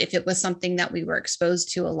 But if it was something that we were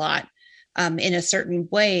exposed to a lot in a certain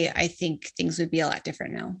way, I think things would be a lot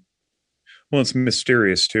different now. Well, it's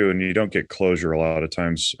mysterious too, and you don't get closure a lot of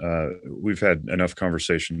times. We've had enough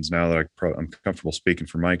conversations now that I'm comfortable speaking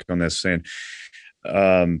for Mike on this, saying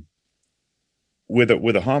with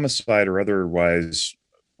a homicide or otherwise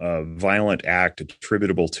violent act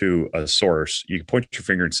attributable to a source, you can point your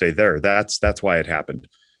finger and say, that's why it happened.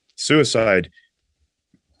 Suicide,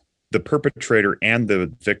 the perpetrator and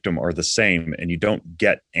the victim are the same, and you don't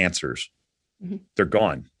get answers. Mm-hmm. They're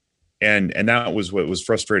gone. And that was what was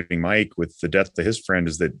frustrating Mike with the death of his friend,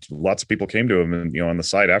 is that lots of people came to him and, on the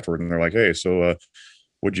side afterward, and they're like, "Hey, so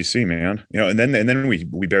what'd you see, man?" And then we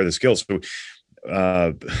bear the skills. So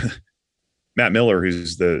Matt Miller,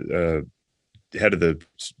 who's the head of the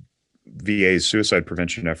VA's suicide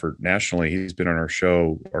prevention effort nationally, he's been on our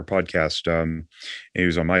show, our podcast. And he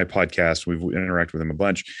was on my podcast. We've interacted with him a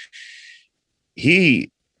bunch. This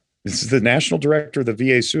is the national director of the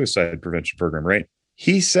VA suicide prevention program, right?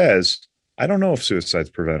 He says, I don't know if suicide's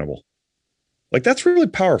preventable. Like, that's really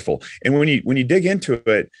powerful. And when you dig into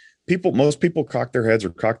it, most people cock their heads or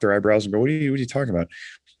cock their eyebrows and go, what are you talking about?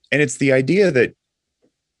 And it's the idea that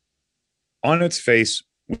on its face,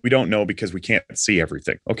 we don't know because we can't see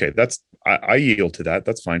everything. Okay, I yield to that.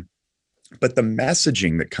 That's fine. But the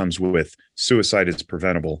messaging that comes with suicide is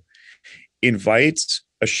preventable invites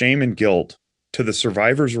a shame and guilt to the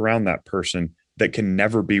survivors around that person that can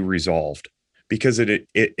never be resolved, because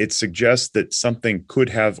it suggests that something could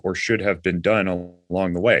have or should have been done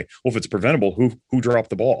along the way. Well, if it's preventable, who dropped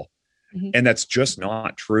the ball? Mm-hmm. And that's just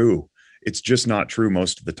not true. It's just not true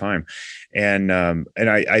most of the time. And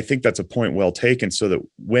I think that's a point well taken, so that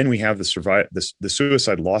when we have the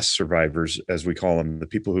suicide loss survivors, as we call them, the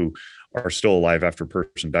people who are still alive after a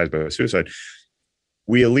person dies by suicide,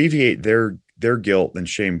 we alleviate their guilt and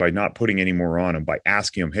shame by not putting any more on them, by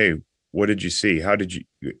asking them, hey, what did you see?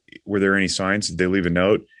 Were there any signs? Did they leave a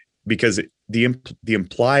note? Because the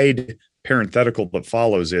implied parenthetical that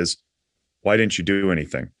follows is, why didn't you do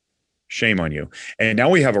anything? Shame on you. And now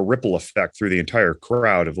we have a ripple effect through the entire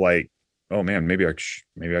crowd of like, oh man, maybe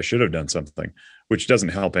I should have done something, which doesn't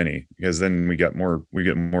help any, because then we get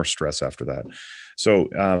more stress after that. So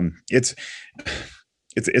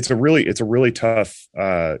it's a really tough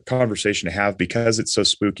conversation to have, because it's so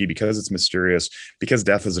spooky, because it's mysterious, because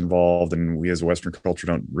death is involved, and we as a Western culture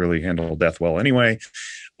don't really handle death well anyway.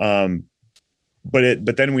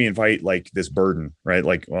 But then we invite like this burden, right?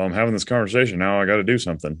 Like, well, I'm having this conversation now, I got to do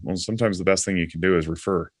something. Well, sometimes the best thing you can do is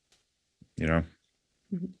refer, Yeah.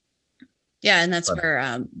 And that's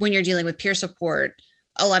where when you're dealing with peer support,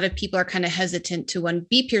 a lot of people are kind of hesitant to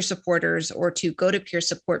be peer supporters or to go to peer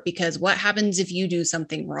support, because what happens if you do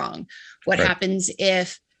something wrong? What happens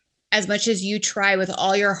if, as much as you try with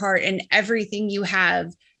all your heart and everything you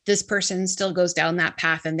have, this person still goes down that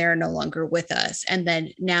path and they're no longer with us? And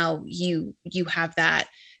then now you have that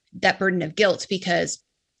burden of guilt because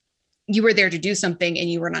you were there to do something and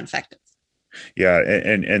you were not effective. Yeah.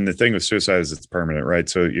 And the thing with suicide is it's permanent, right?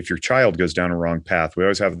 So if your child goes down a wrong path, we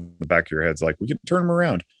always have in the back of your heads, like, we can turn them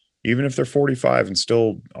around, even if they're 45 and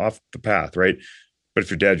still off the path. Right. But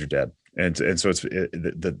if you're dead, you're dead. And so it's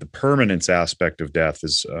the permanence aspect of death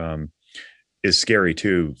is scary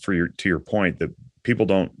too, to your point, that people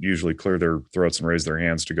don't usually clear their throats and raise their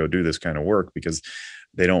hands to go do this kind of work because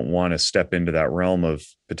they don't want to step into that realm of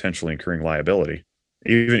potentially incurring liability.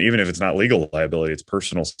 Even if it's not legal liability, it's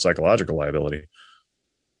personal psychological liability.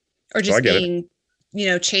 Or just being,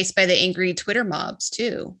 chased by the angry Twitter mobs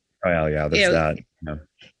too. Oh yeah, there's that. Yeah.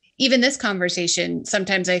 Even this conversation,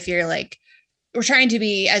 sometimes I feel like we're trying to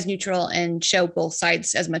be as neutral and show both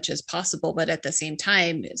sides as much as possible. But at the same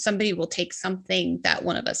time, somebody will take something that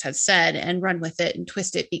one of us has said and run with it and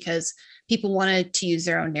twist it because people wanted to use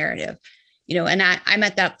their own narrative, and I'm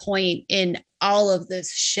at that point in all of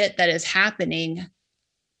this shit that is happening.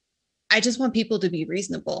 I just want people to be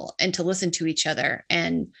reasonable and to listen to each other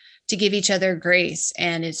and to give each other grace.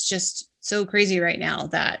 And it's just so crazy right now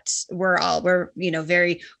that we're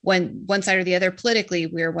very one side or the other politically.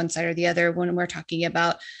 We're one side or the other when we're talking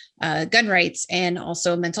about gun rights and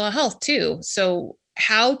also mental health too. So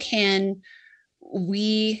how can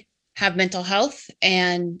we have mental health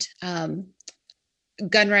and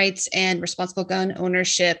gun rights and responsible gun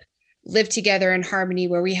ownership live together in harmony,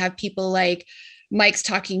 where we have people like Mike's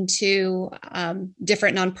talking to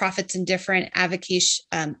different nonprofits and different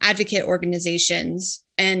advocate organizations,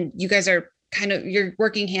 and you guys are you're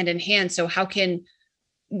working hand in hand. So how can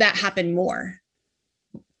that happen more?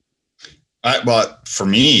 Well, for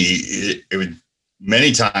me, it would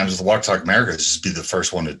many times the Walk Talk America just be the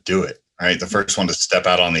first one to do it. Right. The first one to step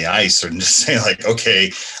out on the ice and just say like,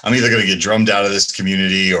 okay, I'm either going to get drummed out of this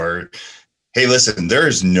community or, hey, listen, there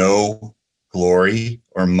is no glory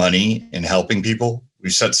or money in helping people.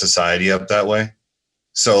 We set society up that way.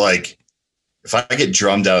 So like, if I get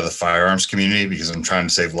drummed out of the firearms community because I'm trying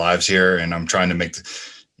to save lives here and I'm trying to make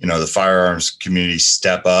the firearms community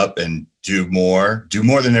step up and do more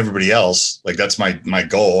than everybody else. Like that's my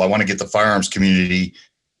goal. I want to get the firearms community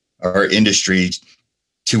or industry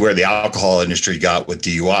to where the alcohol industry got with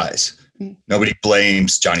DUIs. Mm-hmm. Nobody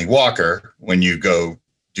blames Johnny Walker when you go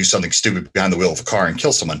do something stupid behind the wheel of a car and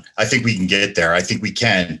kill someone. I think we can get there. I think we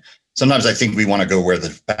can. Sometimes I think we want to go where the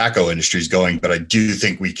tobacco industry is going, but I do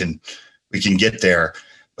think we can get there.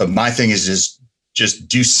 But my thing is just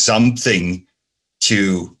do something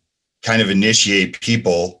to kind of initiate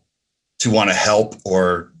people to want to help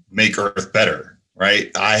or make Earth better,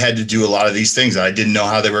 right? I had to do a lot of these things. I didn't know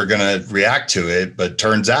how they were going to react to it, but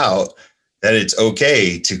turns out that it's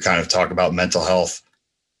okay to kind of talk about mental health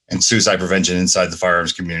and suicide prevention inside the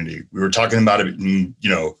firearms community. We were talking about it in,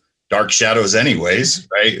 dark shadows anyways,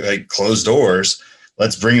 right? Like closed doors.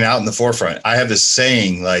 Let's bring it out in the forefront. I have this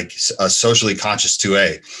saying like a socially conscious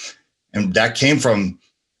 2A. And that came from,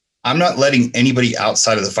 I'm not letting anybody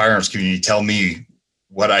outside of the firearms community tell me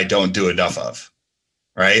what I don't do enough of,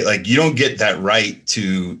 right? Like you don't get that right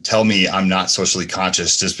to tell me I'm not socially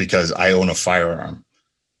conscious just because I own a firearm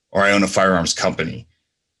or I own a firearms company.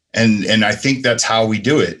 And I think that's how we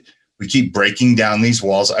do it. We keep breaking down these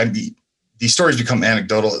walls. These stories become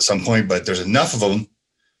anecdotal at some point, but there's enough of them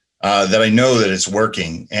that I know that it's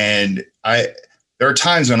working. And there are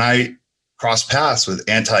times when I cross paths with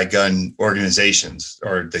anti-gun organizations,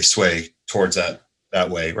 or they sway towards that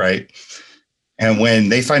way, right? And when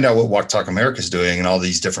they find out what Walk Talk America is doing and all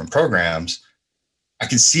these different programs, I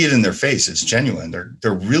can see it in their face. It's genuine.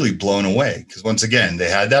 They're really blown away because once again, they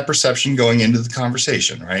had that perception going into the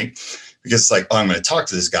conversation, right? Because it's like, oh, I'm going to talk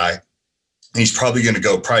to this guy, and he's probably going to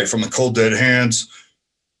go probably from the cold dead hands,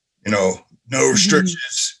 no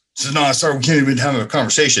restrictions. So no, sorry, we can't even have a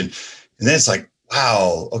conversation. And then it's like,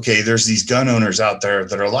 wow, okay, there's these gun owners out there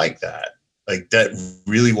that are like that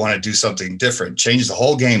really want to do something different, change the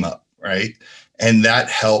whole game up, right? And that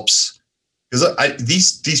helps. Because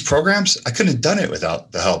these programs, I couldn't have done it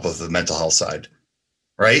without the help of the mental health side,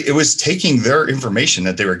 right? It was taking their information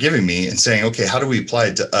that they were giving me and saying, okay, how do we apply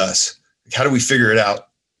it to us? How do we figure it out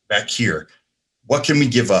back here? What can we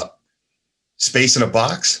give up? Space in a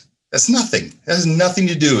box? That's nothing. That has nothing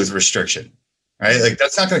to do with restriction, right? Like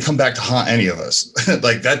that's not going to come back to haunt any of us.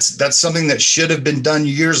 Like that's something that should have been done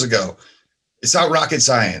years ago. It's not rocket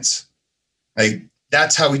science. Like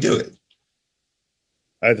that's how we do it.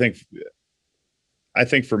 I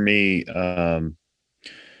think for me,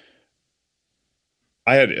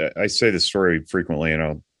 I say this story frequently, and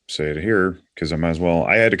I'll say it here because I might as well.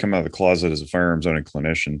 I had to come out of the closet as a firearms owning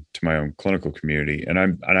clinician to my own clinical community, and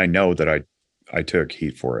I know that I took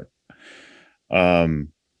heat for it.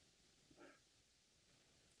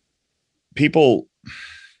 People,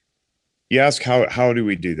 you ask how do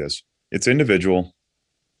we do this? It's individual.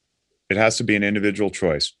 It has to be an individual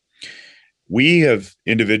choice. We have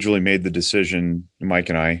individually made the decision, Mike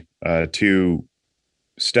and I, to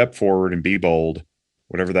step forward and be bold,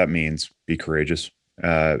 whatever that means, be courageous,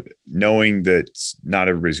 knowing that not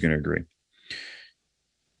everybody's going to agree.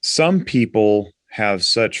 Some people have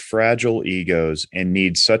such fragile egos and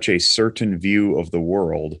need such a certain view of the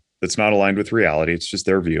world that's not aligned with reality. It's just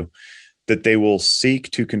their view, that they will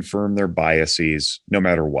seek to confirm their biases no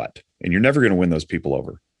matter what. And you're never going to win those people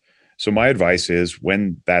over. So my advice is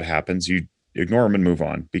when that happens, you ignore them and move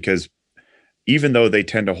on, because even though they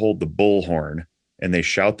tend to hold the bullhorn and they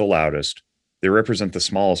shout the loudest, they represent the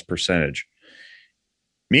smallest percentage.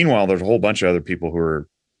 Meanwhile, there's a whole bunch of other people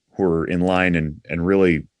who are in line and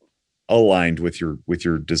really aligned with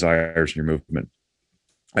your desires and your movement.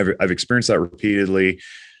 I've experienced that repeatedly.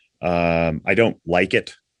 I don't like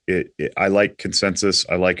it. I like consensus.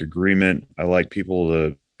 I like agreement. I like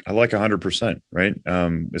people I like 100%, right?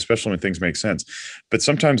 Especially when things make sense. But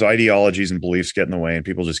sometimes ideologies and beliefs get in the way and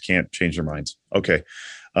people just can't change their minds. Okay.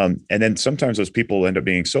 And then sometimes those people end up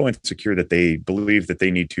being so insecure that they believe that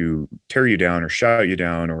they need to tear you down or shout you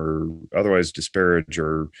down or otherwise disparage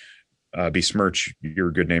or besmirch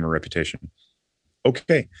your good name or reputation.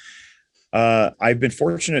 Okay. I've been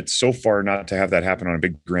fortunate so far not to have that happen on a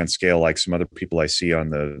big grand scale like some other people I see in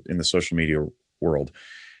the social media world.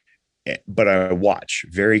 But I watch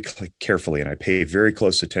very carefully and I pay very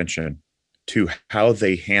close attention to how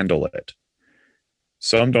they handle it.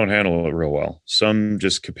 Some don't handle it real well. Some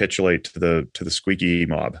just capitulate to the squeaky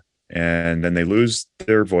mob, and then they lose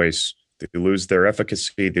their voice, they lose their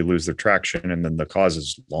efficacy, they lose their traction, and then the cause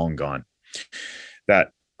is long gone.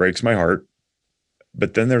 That breaks my heart.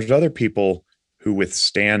 But then there's other people who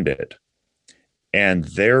withstand it, and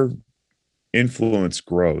their influence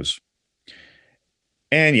grows.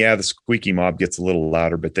 And yeah, the squeaky mob gets a little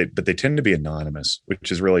louder, but they tend to be anonymous,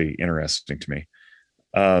 which is really interesting to me.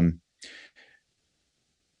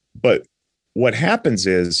 But what happens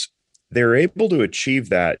is they're able to achieve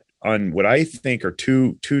that on what I think are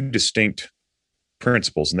two distinct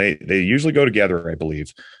principles, and they usually go together, I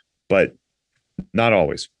believe, but not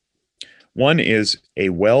always. One is a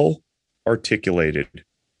well articulated,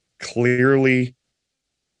 clearly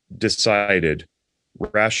decided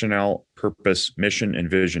rationale, purpose, mission, and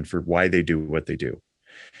vision for why they do what they do.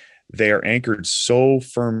 They are anchored so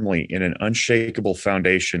firmly in an unshakable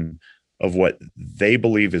foundation of what they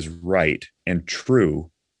believe is right and true,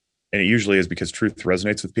 and it usually is because truth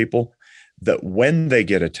resonates with people, that when they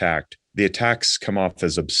get attacked, the attacks come off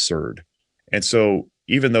as absurd. And so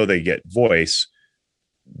even though they get voice,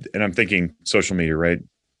 and I'm thinking social media, right?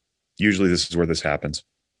 Usually this is where this happens.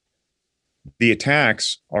 The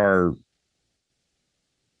attacks are,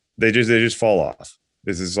 they just fall off.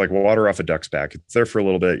 This is like water off a duck's back. It's there for a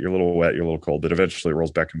little bit. You're a little wet, you're a little cold, but eventually it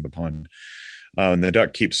rolls back into the pond. And the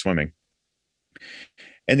duck keeps swimming.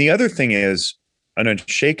 And the other thing is an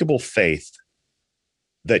unshakable faith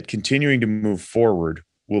that continuing to move forward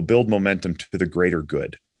will build momentum to the greater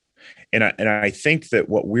good. And I think that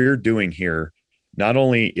what we're doing here not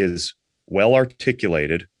only is well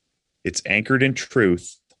articulated, it's anchored in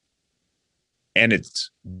truth, and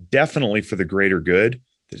it's definitely for the greater good,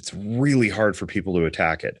 that it's really hard for people to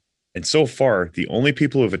attack it. And so far, the only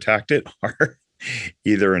people who have attacked it are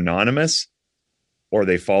either anonymous or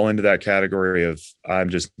they fall into that category of, I'm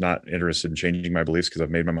just not interested in changing my beliefs because I've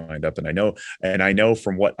made my mind up. And I know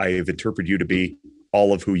from what I have interpreted you to be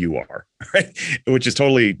all of who you are, right? Which is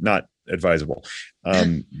totally not advisable.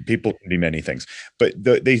 People can be many things, but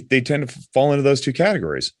they tend to fall into those two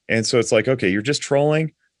categories. And so it's like, okay, you're just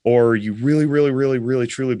trolling, or you really, really, really, really,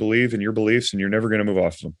 truly believe in your beliefs and you're never going to move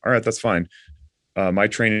off of them. All right, that's fine. My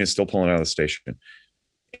train is still pulling out of the station,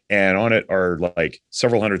 and on it are like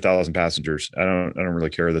several 100,000 passengers. I don't really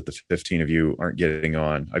care that the 15 of you aren't getting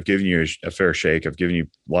on. I've given you a fair shake. I've given you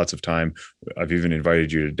lots of time. I've even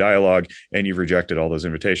invited you to dialogue, and you've rejected all those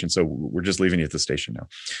invitations. So we're just leaving you at the station now.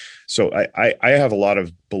 So I have a lot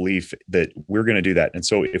of belief that we're going to do that. And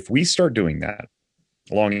so if we start doing that,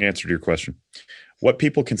 long answer to your question, what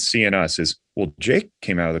people can see in us is, well, Jake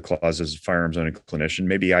came out of the closet as a firearms owning clinician.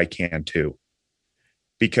 Maybe I can too.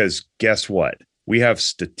 Because guess what? We have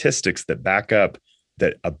statistics that back up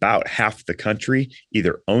that about half the country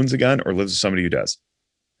either owns a gun or lives with somebody who does.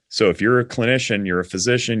 So if you're a clinician, you're a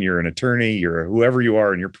physician, you're an attorney, you're whoever you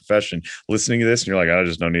are in your profession, listening to this and you're like, I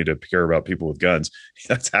just don't need to care about people with guns.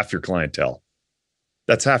 That's half your clientele.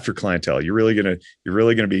 That's half your clientele. You're really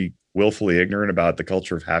gonna be willfully ignorant about the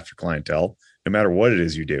culture of half your clientele, no matter what it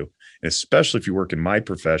is you do. And especially if you work in my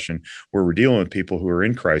profession, where we're dealing with people who are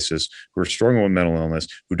in crisis, who are struggling with mental illness,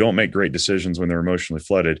 who don't make great decisions when they're emotionally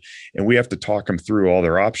flooded. And we have to talk them through all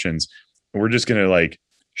their options. And we're just going to like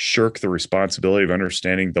shirk the responsibility of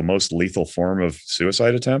understanding the most lethal form of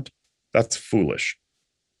suicide attempt. That's foolish.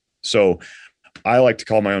 So I like to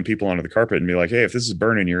call my own people onto the carpet and be like, hey, if this is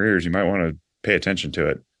burning your ears, you might want to pay attention to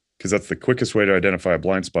it. Because that's the quickest way to identify a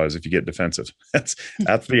blind spot is if you get defensive. That's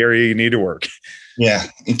the area you need to work. Yeah.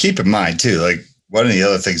 And keep in mind too, like one of the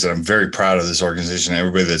other things that I'm very proud of this organization,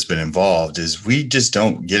 everybody that's been involved, is we just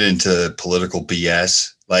don't get into political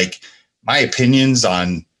BS. Like my opinions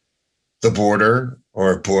on the border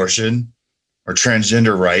or abortion or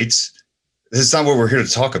transgender rights, this is not what we're here to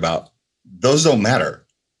talk about. Those don't matter.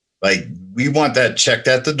 Like we want that checked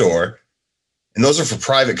at the door. And those are for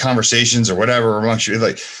private conversations or whatever amongst you.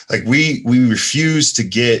 Like we refuse to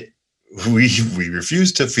we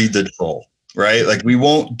refuse to feed the troll, right? Like we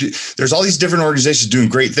won't do, there's all these different organizations doing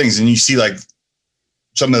great things. And you see like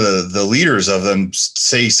some of the leaders of them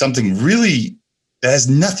say something really that has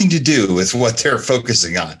nothing to do with what they're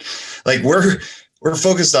focusing on. Like we're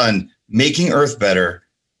focused on making Earth better,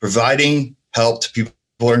 providing help to people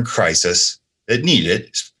who are in crisis that need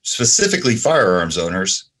it, specifically firearms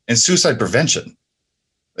owners, and suicide prevention.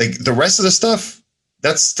 Like the rest of the stuff,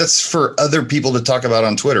 that's for other people to talk about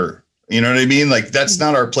on Twitter. You know what I mean? Like that's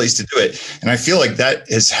not our place to do it. And I feel like that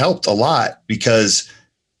has helped a lot because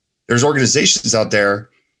there's organizations out there.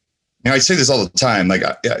 You know, I say this all the time. Like,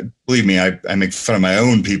 believe me, I make fun of my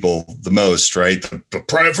own people the most, right? The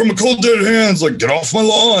pride from a cold dead hands, like get off my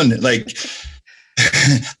lawn. Like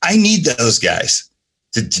I need those guys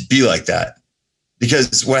to be like that.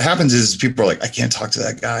 Because what happens is people are like, I can't talk to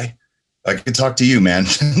that guy. I can talk to you, man.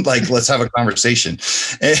 Like, let's have a conversation.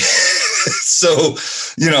 And so,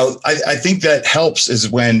 you know, I think that helps is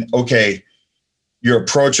when, okay, you're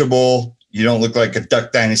approachable. You don't look like a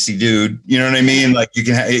Duck Dynasty dude. You know what I mean? Like you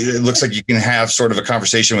can, it looks like you can have sort of a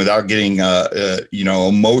conversation without getting, you know,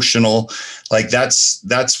 emotional. Like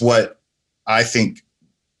that's what I think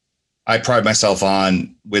I pride myself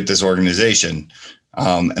on with this organization.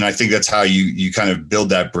 And I think that's how you kind of build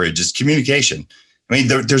that bridge is communication. I mean,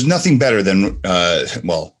 there's nothing better than,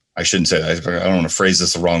 well, I shouldn't say that. I don't want to phrase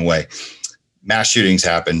this the wrong way. Mass shootings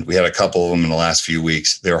happened. We had a couple of them in the last few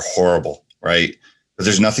weeks. They're horrible, right? But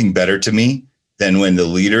there's nothing better to me than when the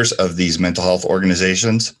leaders of these mental health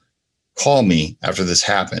organizations call me after this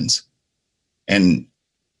happens and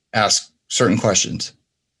ask certain questions,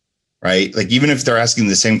 right? Like even if they're asking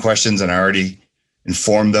the same questions and I already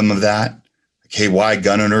informed them of that, like, hey, why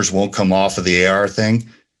gun owners won't come off of the AR thing.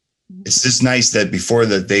 It's just nice that before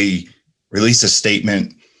that they release a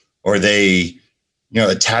statement or they, you know,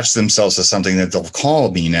 attach themselves to something that they'll call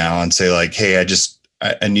me now and say like, hey,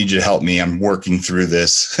 I need you to help me. I'm working through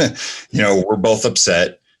this. You know, we're both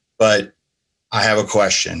upset, but I have a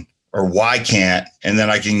question or why can't, and then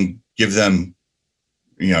I can give them,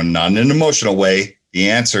 you know, not in an emotional way, the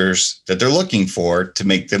answers that they're looking for to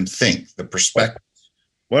make them think, the perspective.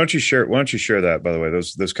 Why don't you share that, by the way?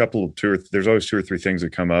 Those couple of there's always two or three things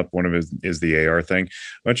that come up. One of it is the AR thing.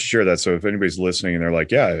 Why don't you share that? So if anybody's listening and they're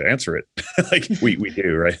like, yeah, answer it. Like we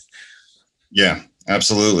do, right? Yeah,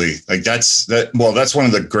 absolutely. Like that's one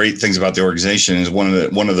of the great things about the organization is one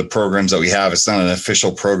of the programs that we have. It's not an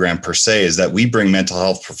official program per se, is that we bring mental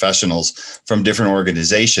health professionals from different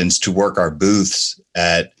organizations to work our booths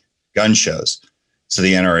at gun shows. So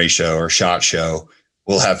the NRA show or SHOT Show.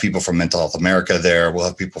 We'll have people from Mental Health America there. We'll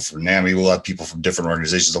have people from NAMI. We'll have people from different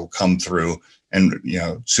organizations that will come through, and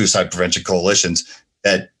suicide prevention coalitions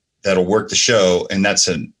that'll work the show. And that's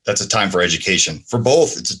a time for education for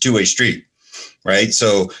both. It's a two-way street, right?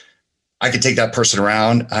 So I could take that person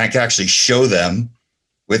around. I can actually show them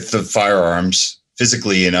with the firearms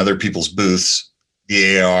physically in other people's booths,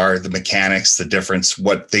 the AR, the mechanics, the difference,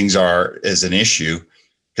 what things are as an issue.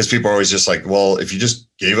 Because people are always just like, well, if you just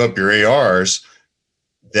gave up your ARs,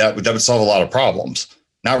 that would solve a lot of problems,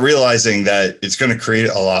 not realizing that it's going to create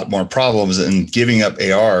a lot more problems, and giving up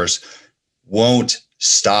ARs won't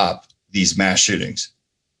stop these mass shootings.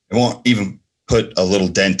 It won't even put a little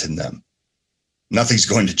dent in them. Nothing's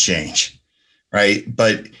going to change, right?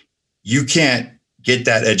 But you can't get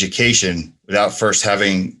that education without first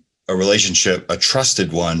having a relationship, a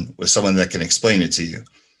trusted one, with someone that can explain it to you.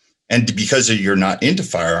 And because you're not into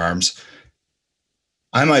firearms,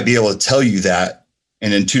 I might be able to tell you that,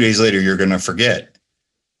 and then 2 days later, you're going to forget.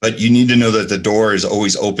 But you need to know that the door is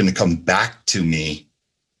always open to come back to me,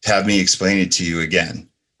 to have me explain it to you again.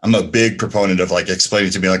 I'm a big proponent of like explaining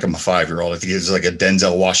it to me like I'm a 5-year-old. I think it's like a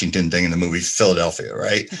Denzel Washington thing in the movie Philadelphia,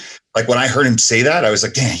 right? Like when I heard him say that, I was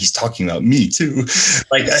like, damn, he's talking about me too.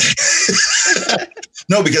 Like,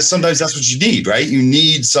 no, because sometimes that's what you need, right? You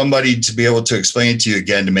need somebody to be able to explain it to you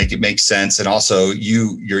again, to make it make sense. And also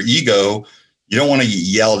your ego, you don't want to get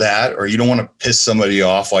yelled at, or you don't want to piss somebody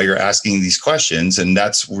off while you're asking these questions. And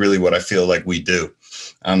that's really what I feel like we do.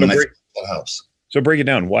 And I think that helps. So break it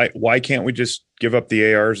down. Why can't we just give up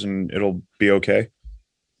the ARs and it'll be okay?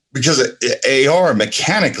 Because AR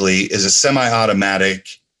mechanically is a semi-automatic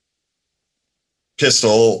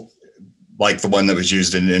pistol, like the one that was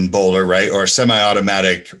used in Boulder, right? Or a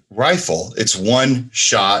semi-automatic rifle. It's one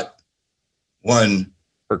shot, one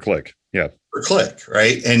per click. Yeah. Per click,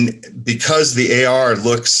 right? And because the AR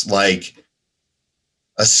looks like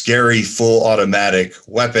a scary full automatic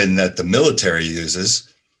weapon that the military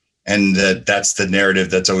uses, and that's the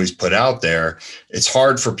narrative that's always put out there, it's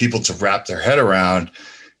hard for people to wrap their head around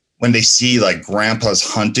when they see like grandpa's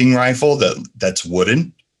hunting rifle that's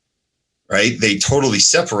wooden, right? They totally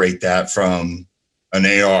separate that from an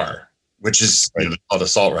AR, which is called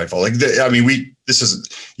assault rifle. Like, we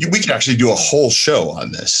could actually do a whole show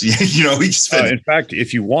on this. We can spend. In fact,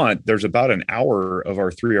 if you want, there's about an hour of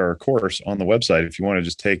our 3-hour course on the website. If you want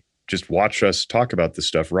to just watch us talk about this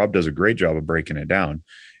stuff, Rob does a great job of breaking it down,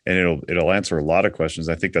 and it'll answer a lot of questions.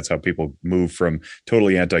 I think that's how people move from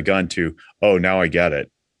totally anti-gun to, oh, now I get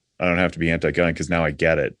it. I don't have to be anti-gun because now I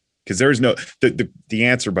get it. Because there's no the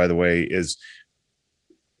answer, by the way, is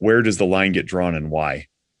where does the line get drawn and why?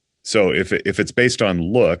 So if it's based on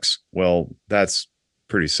looks, well, that's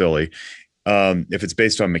pretty silly. If it's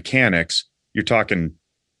based on mechanics, you're talking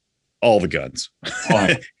all the guns,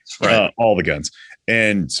 right. All the guns.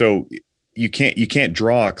 And so you can't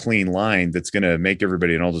draw a clean line that's going to make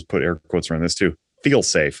everybody, and I'll just put air quotes around this too, feel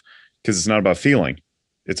safe, because it's not about feeling.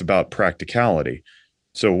 It's about practicality.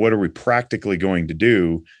 So what are we practically going to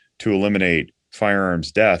do to eliminate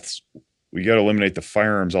firearms deaths? We got to eliminate the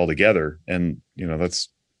firearms altogether. And, that's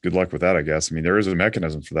good luck with that, I guess. I mean, there is a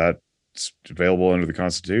mechanism for that. It's available under the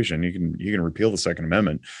Constitution. You can repeal the Second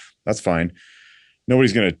Amendment. That's fine.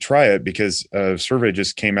 Nobody's going to try it because a survey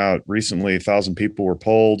just came out recently. 1,000 people were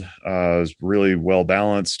polled. It was really well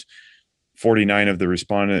balanced. 49% of the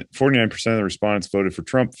respondents voted for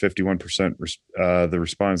Trump. 51% the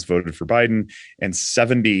respondents voted for Biden, and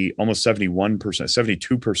almost 71%,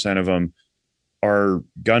 72% of them are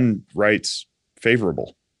gun rights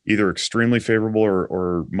favorable, either extremely favorable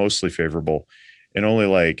or mostly favorable. And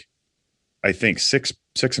only I think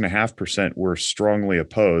 6.5% were strongly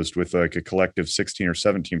opposed, with like a collective 16 or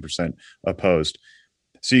 17% opposed.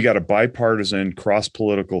 So you got a bipartisan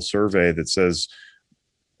cross-political survey that says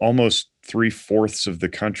almost 3/4 of the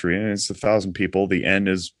country, and it's 1,000 people. The N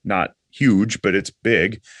is not huge, but it's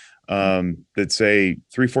big. That say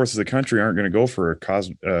 3/4 of the country aren't going to go for a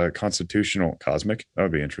constitutional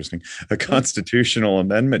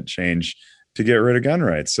amendment change to get rid of gun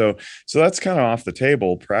rights. So that's kind of off the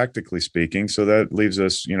table, practically speaking. So that leaves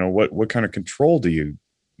us, what kind of control do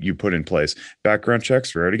you put in place? Background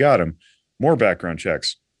checks, we already got them. more background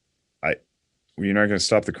checks. You're not going to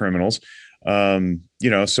stop the criminals.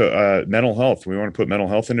 Mental health. We want to put mental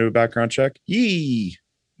health into a background check. Yee,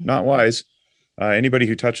 not wise. Anybody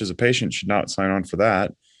who touches a patient should not sign on for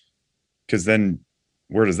that, because then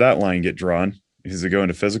where does that line get drawn? Does it go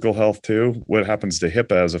into physical health too? What happens to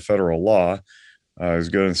HIPAA as a federal law? Is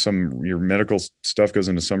going your medical stuff goes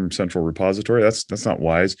into some central repository. That's not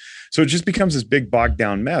wise. So it just becomes this big bogged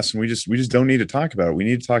down mess, and we just don't need to talk about it. We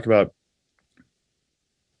need to talk about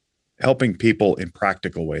helping people in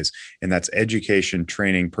practical ways, and that's education,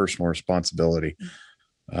 training, personal responsibility.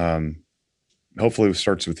 Hopefully it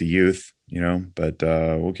starts with the youth, but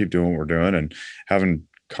we'll keep doing what we're doing and having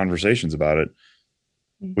conversations about it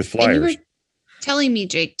with flyers. And you were telling me,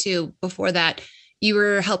 Jake, too, before that, you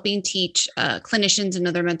were helping teach clinicians and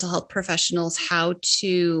other mental health professionals how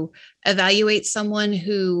to evaluate someone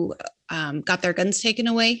who got their guns taken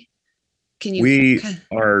away. We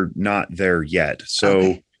are not there yet. So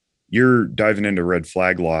okay. You're diving into red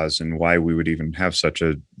flag laws and why we would even have such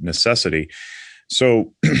a necessity.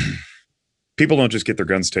 So people don't just get their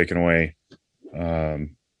guns taken away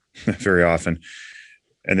very often.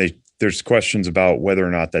 And there's questions about whether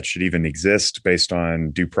or not that should even exist based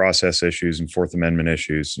on due process issues and Fourth Amendment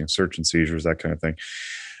issues, search and seizures, that kind of thing.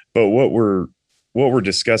 But what we're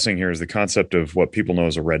discussing here is the concept of what people know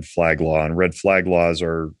as a red flag law. And red flag laws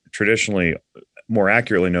are traditionally more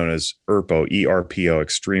accurately known as ERPO, ERPO,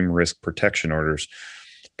 extreme risk protection orders.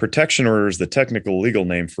 Protection order is the technical legal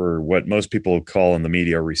name for what most people call in the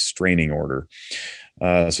media a restraining order.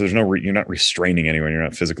 So you're not restraining anyone. You're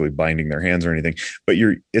not physically binding their hands or anything, but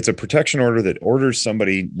it's a protection order that orders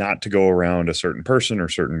somebody not to go around a certain person or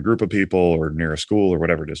certain group of people or near a school or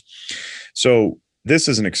whatever it is. So this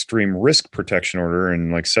is an extreme risk protection order,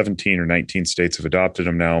 and like 17 or 19 states have adopted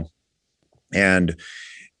them now. And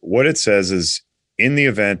what it says is, in the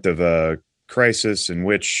event of a crisis in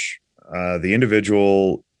which the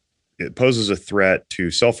individual poses a threat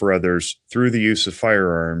to self or others through the use of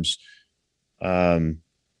firearms,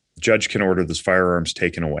 judge can order those firearms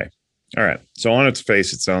taken away. All right. So on its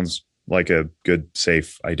face, it sounds like a good,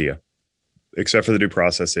 safe idea, except for the due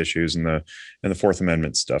process issues and the Fourth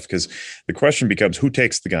Amendment stuff. Because the question becomes, who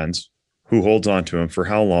takes the guns, who holds on to them, for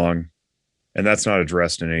how long? And that's not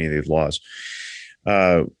addressed in any of these laws.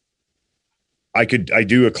 I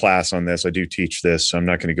do a class on this. I do teach this. I'm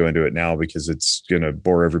not going to go into it now because it's going to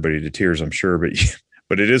bore everybody to tears, I'm sure,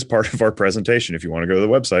 but it is part of our presentation if you want to go to the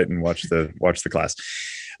website and watch the class.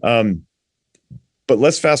 But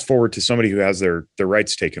let's fast forward to somebody who has their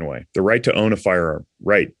rights taken away. The right to own a firearm,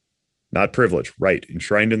 right, not privilege, right,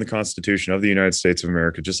 enshrined in the Constitution of the United States of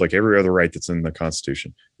America, just like every other right that's in the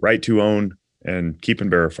Constitution. Right to own and keep and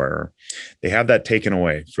bear a firearm. They have that taken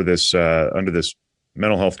away for this under this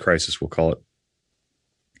mental health crisis, we'll call it.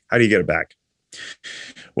 How do you get it back?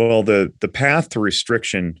 Well, the path to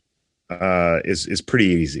restriction is pretty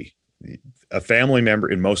easy. A family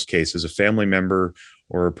member, in most cases, a family member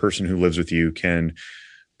or a person who lives with you can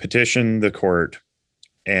petition the court,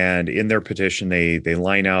 and in their petition, they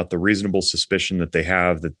line out the reasonable suspicion that they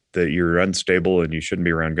have that you're unstable and you shouldn't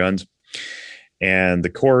be around guns. And the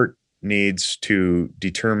court needs to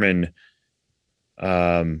determine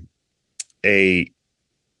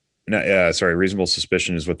reasonable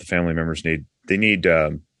suspicion is what the family members need. They need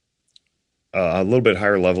a little bit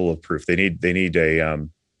higher level of proof. They need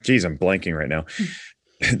I'm blanking right now.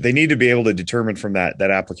 They need to be able to determine from that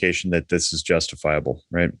application that this is justifiable,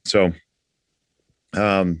 right? So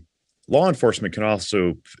law enforcement can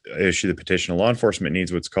also issue the petition. Law enforcement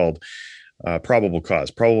needs what's called probable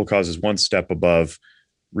cause. Probable cause is one step above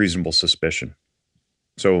reasonable suspicion.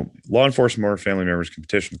 So law enforcement or family members can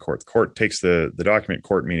petition the court. The court takes the document,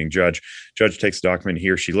 court meaning judge. Judge takes the document, he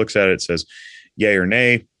or she looks at it, says yay or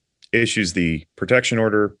nay, issues the protection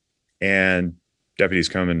order, and deputies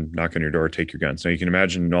come and knock on your door, take your guns. Now you can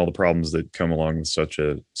imagine all the problems that come along with such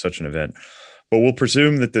an event. But we'll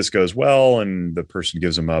presume that this goes well and the person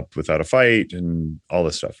gives them up without a fight and all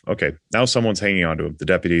this stuff. Okay, now someone's hanging on to them, the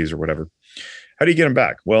deputies or whatever. How do you get them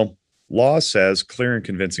back? Well, law says clear and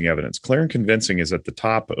convincing evidence. Clear and convincing is at the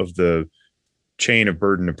top of the chain of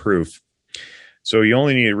burden of proof. So you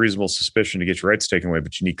only need a reasonable suspicion to get your rights taken away,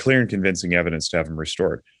 but you need clear and convincing evidence to have them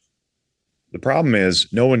restored. The problem is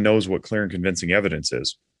no one knows what clear and convincing evidence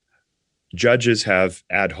is. Judges have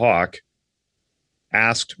ad hoc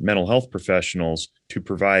asked mental health professionals to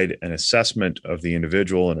provide an assessment of the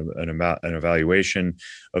individual and an evaluation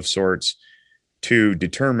of sorts to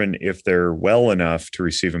determine if they're well enough to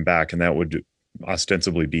receive them back. And that would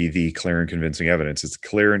ostensibly be the clear and convincing evidence. It's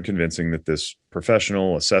clear and convincing that this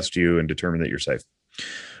professional assessed you and determined that you're safe.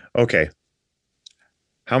 Okay.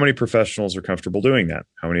 How many professionals are comfortable doing that?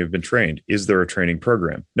 How many have been trained? Is there a training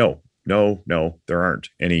program? No, there aren't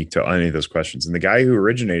any to any of those questions. And the guy who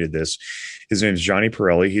originated this, his name is Johnny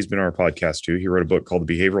Pirelli. He's been on our podcast too. He wrote a book called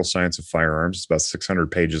The Behavioral Science of Firearms. It's about 600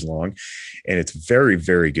 pages long, and it's very,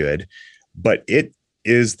 very good. But it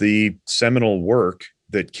is the seminal work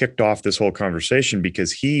that kicked off this whole conversation,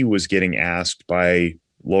 because he was getting asked by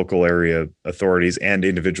local area authorities and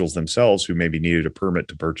individuals themselves who maybe needed a permit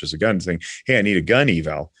to purchase a gun, saying, "Hey, I need a gun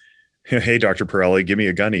eval." "Hey, Dr. Pirelli, give me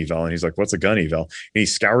a gun eval." And he's like, "What's a gun eval?" And he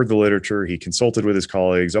scoured the literature. He consulted with his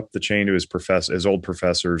colleagues up the chain to his old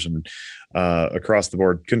professors, and across the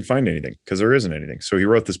board couldn't find anything, because there isn't anything. So he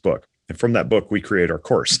wrote this book. And from that book, we create our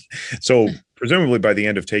course. So presumably by the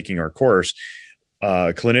end of taking our course,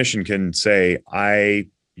 a clinician can say, "I,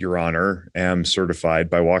 Your Honor, am certified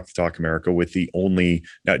by Walk the Talk America with the only,"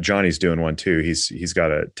 now Johnny's doing one too. He's got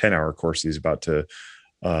a 10-hour course he's about to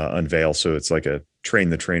unveil. So it's like a train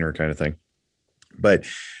the trainer kind of thing. But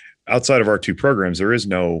outside of our two programs, there is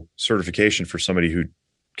no certification for somebody who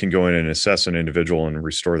can go in and assess an individual and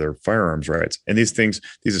restore their firearms rights. And these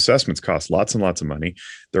assessments cost lots and lots of money.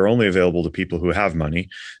 They're only available to people who have money.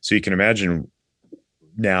 So you can imagine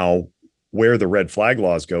now where the red flag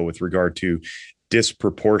laws go with regard to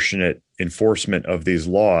disproportionate enforcement of these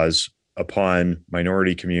laws upon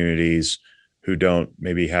minority communities who don't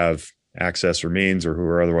maybe have access or means, or who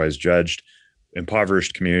are otherwise judged,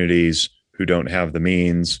 impoverished communities who don't have the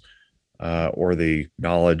means or the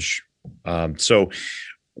knowledge. So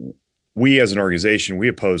we as an organization, we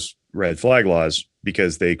oppose red flag laws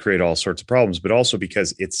because they create all sorts of problems, but also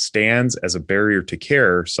because it stands as a barrier to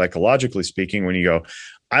care, psychologically speaking, when you go,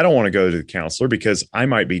 "I don't want to go to the counselor because I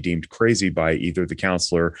might be deemed crazy by either the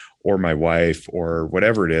counselor or my wife or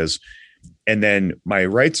whatever it is. And then my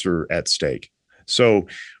rights are at stake." So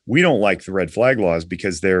we don't like the red flag laws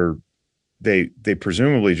because they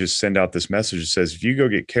presumably just send out this message that says, if you go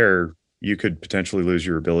get care, you could potentially lose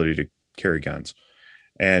your ability to carry guns.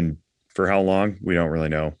 And for how long? We don't really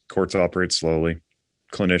know. Courts operate slowly.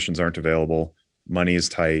 Clinicians aren't available. Money is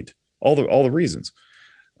tight. All the reasons.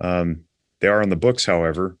 They are on the books,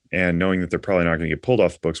 however, and knowing that they're probably not going to get pulled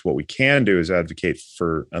off the books, what we can do is advocate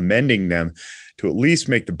for amending them to at least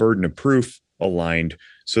make the burden of proof aligned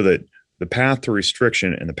so that the path to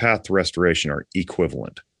restriction and the path to restoration are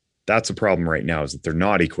equivalent. That's a problem right now, is that they're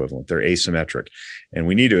not equivalent. They're asymmetric. And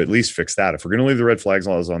we need to at least fix that. If we're going to leave the red flags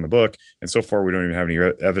laws on the book, and so far we don't even have any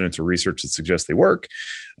evidence or research that suggests they work,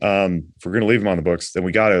 if we're going to leave them on the books, then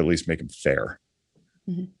we got to at least make them fair.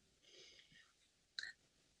 Mm-hmm.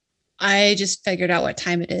 I just figured out what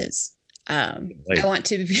time it is. I want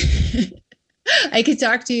to I could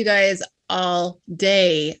talk to you guys all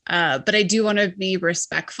day, but I do want to be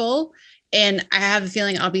respectful. And I have a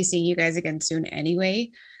feeling I'll be seeing you guys again soon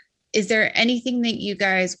anyway. Is there anything that you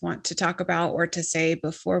guys want to talk about or to say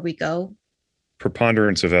before we go?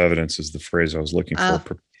 Preponderance of evidence is the phrase I was looking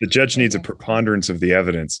for. The judge needs a preponderance of the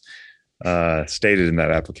evidence stated in that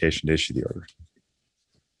application to issue the order.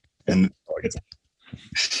 And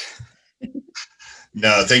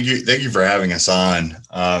no, thank you for having us on.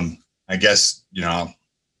 I guess,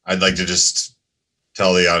 I'd like to just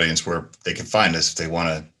tell the audience where they can find us if they want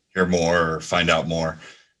to hear more or find out more.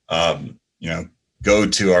 Go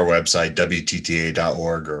to our website,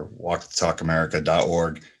 WTTA.org or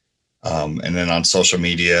WalkTheTalkAmerica.org. And then on social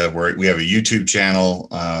media, we have a YouTube channel.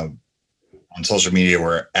 On social media,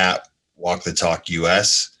 we're at Walk the Talk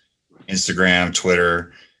US, Instagram,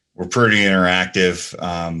 Twitter. We're pretty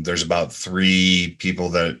interactive. There's about 3 people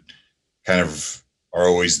that kind of are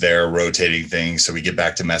always there rotating things. So we get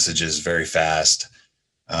back to messages very fast.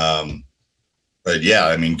 But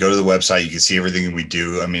yeah, go to the website. You can see everything we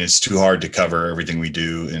do. It's too hard to cover everything we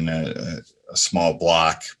do in a small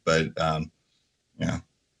block, but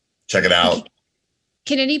check it out.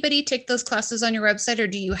 Can anybody take those classes on your website, or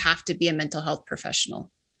do you have to be a mental health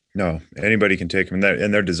professional? No, anybody can take them,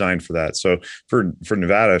 and they're designed for that. So for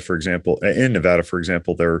Nevada, for example,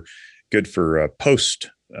 they're good for post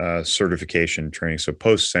certification training. So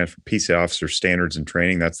post stands for Peace Officer Standards and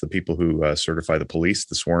Training. That's the people who certify the police,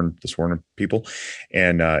 the sworn people.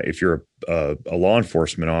 And if you're a law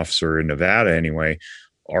enforcement officer in Nevada, anyway,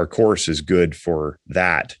 our course is good for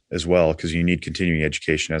that as well, because you need continuing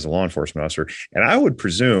education as a law enforcement officer. And I would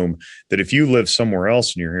presume that if you live somewhere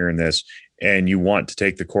else and you're hearing this and you want to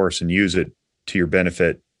take the course and use it to your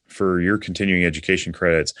benefit for your continuing education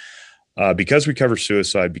credits, because we cover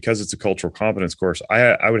suicide, because it's a cultural competence course,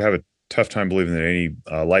 I would have a tough time believing that any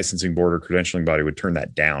licensing board or credentialing body would turn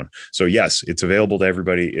that down. So yes, it's available to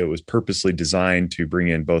everybody. It was purposely designed to bring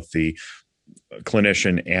in both the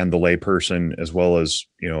clinician and the layperson, as well as,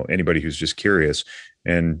 anybody who's just curious.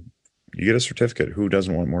 And you get a certificate. Who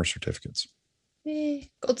doesn't want more certificates?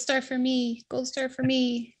 Gold star for me. Gold star for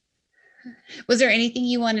me. Was there anything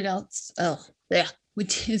you wanted else? Oh, yeah.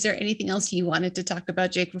 Is there anything else you wanted to talk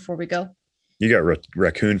about, Jake, before we go? You got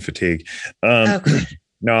raccoon fatigue. Okay.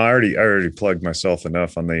 No, I already plugged myself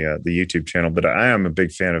enough on the YouTube channel, but I am a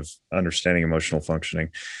big fan of understanding emotional functioning.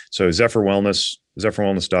 So Zephyr Wellness,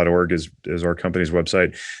 zephyrwellness.org is our company's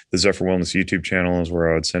website. The Zephyr Wellness YouTube channel is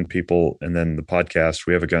where I would send people. And then the podcast,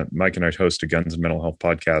 we have Mike and I host a Guns and Mental Health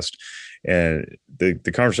podcast, and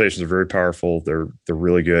the conversations are very powerful. They're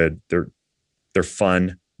really good. They're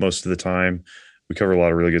fun most of the time. We cover a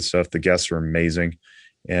lot of really good stuff. The guests are amazing.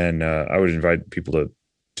 And I would invite people to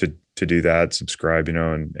do that, subscribe,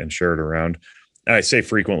 and share it around. And I say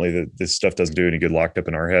frequently that this stuff doesn't do any good locked up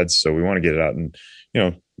in our heads. So we want to get it out and,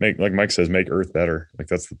 make, like Mike says, make Earth better. Like,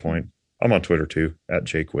 that's the point. I'm on Twitter too,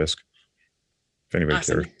 @JakeWhisk. If anybody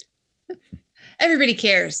cares. Everybody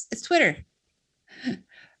cares. It's Twitter.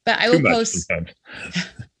 But I will post.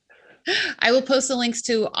 I will post the links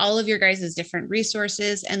to all of your guys' different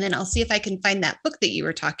resources. And then I'll see if I can find that book that you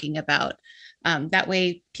were talking about. That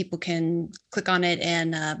way people can click on it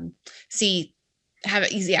and have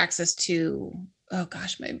easy access to, oh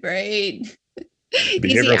gosh, my brain.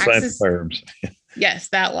 Behavioral science terms. Yes,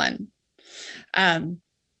 that one.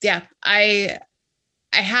 Yeah, I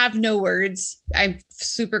have no words. I'm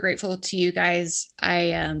super grateful to you guys.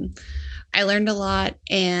 I learned a lot,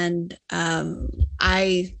 and I'm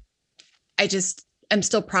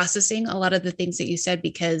still processing a lot of the things that you said,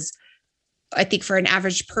 because I think for an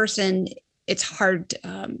average person, it's hard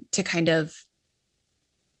to kind of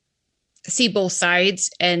see both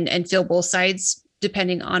sides and feel both sides,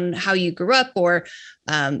 depending on how you grew up or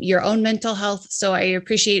your own mental health. So I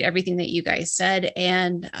appreciate everything that you guys said.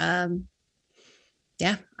 And I'll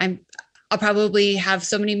probably have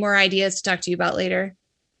so many more ideas to talk to you about later.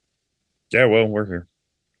 Yeah, well, we're here.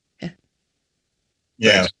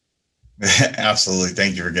 Yeah, absolutely.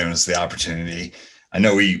 Thank you for giving us the opportunity. I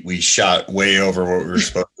know we shot way over what we were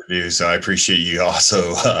supposed to do, so I appreciate you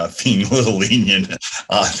also being a little lenient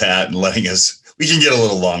on that and letting us. We can get a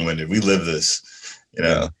little long-winded. We live this,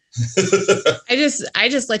 I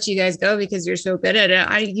just let you guys go because you're so good at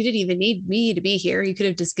it. You didn't even need me to be here. You could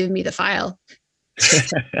have just given me the file.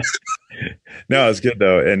 No, it's good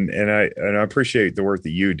though, and I appreciate the work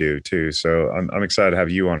that you do too. So I'm excited to have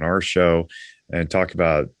you on our show and talk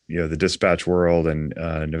about the dispatch world and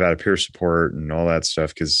Nevada peer support and all that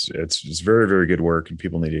stuff, because it's very, very good work and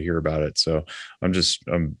people need to hear about it. So I'm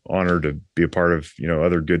honored to be a part of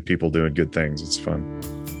other good people doing good things. It's fun.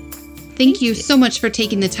 Thank you so much for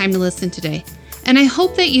taking the time to listen today, and I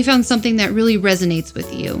hope that you found something that really resonates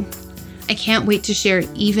with you. I can't wait to share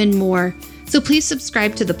even more. So please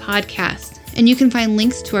subscribe to the podcast, and you can find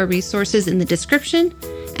links to our resources in the description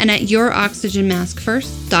and at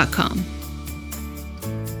youroxygenmaskfirst.com.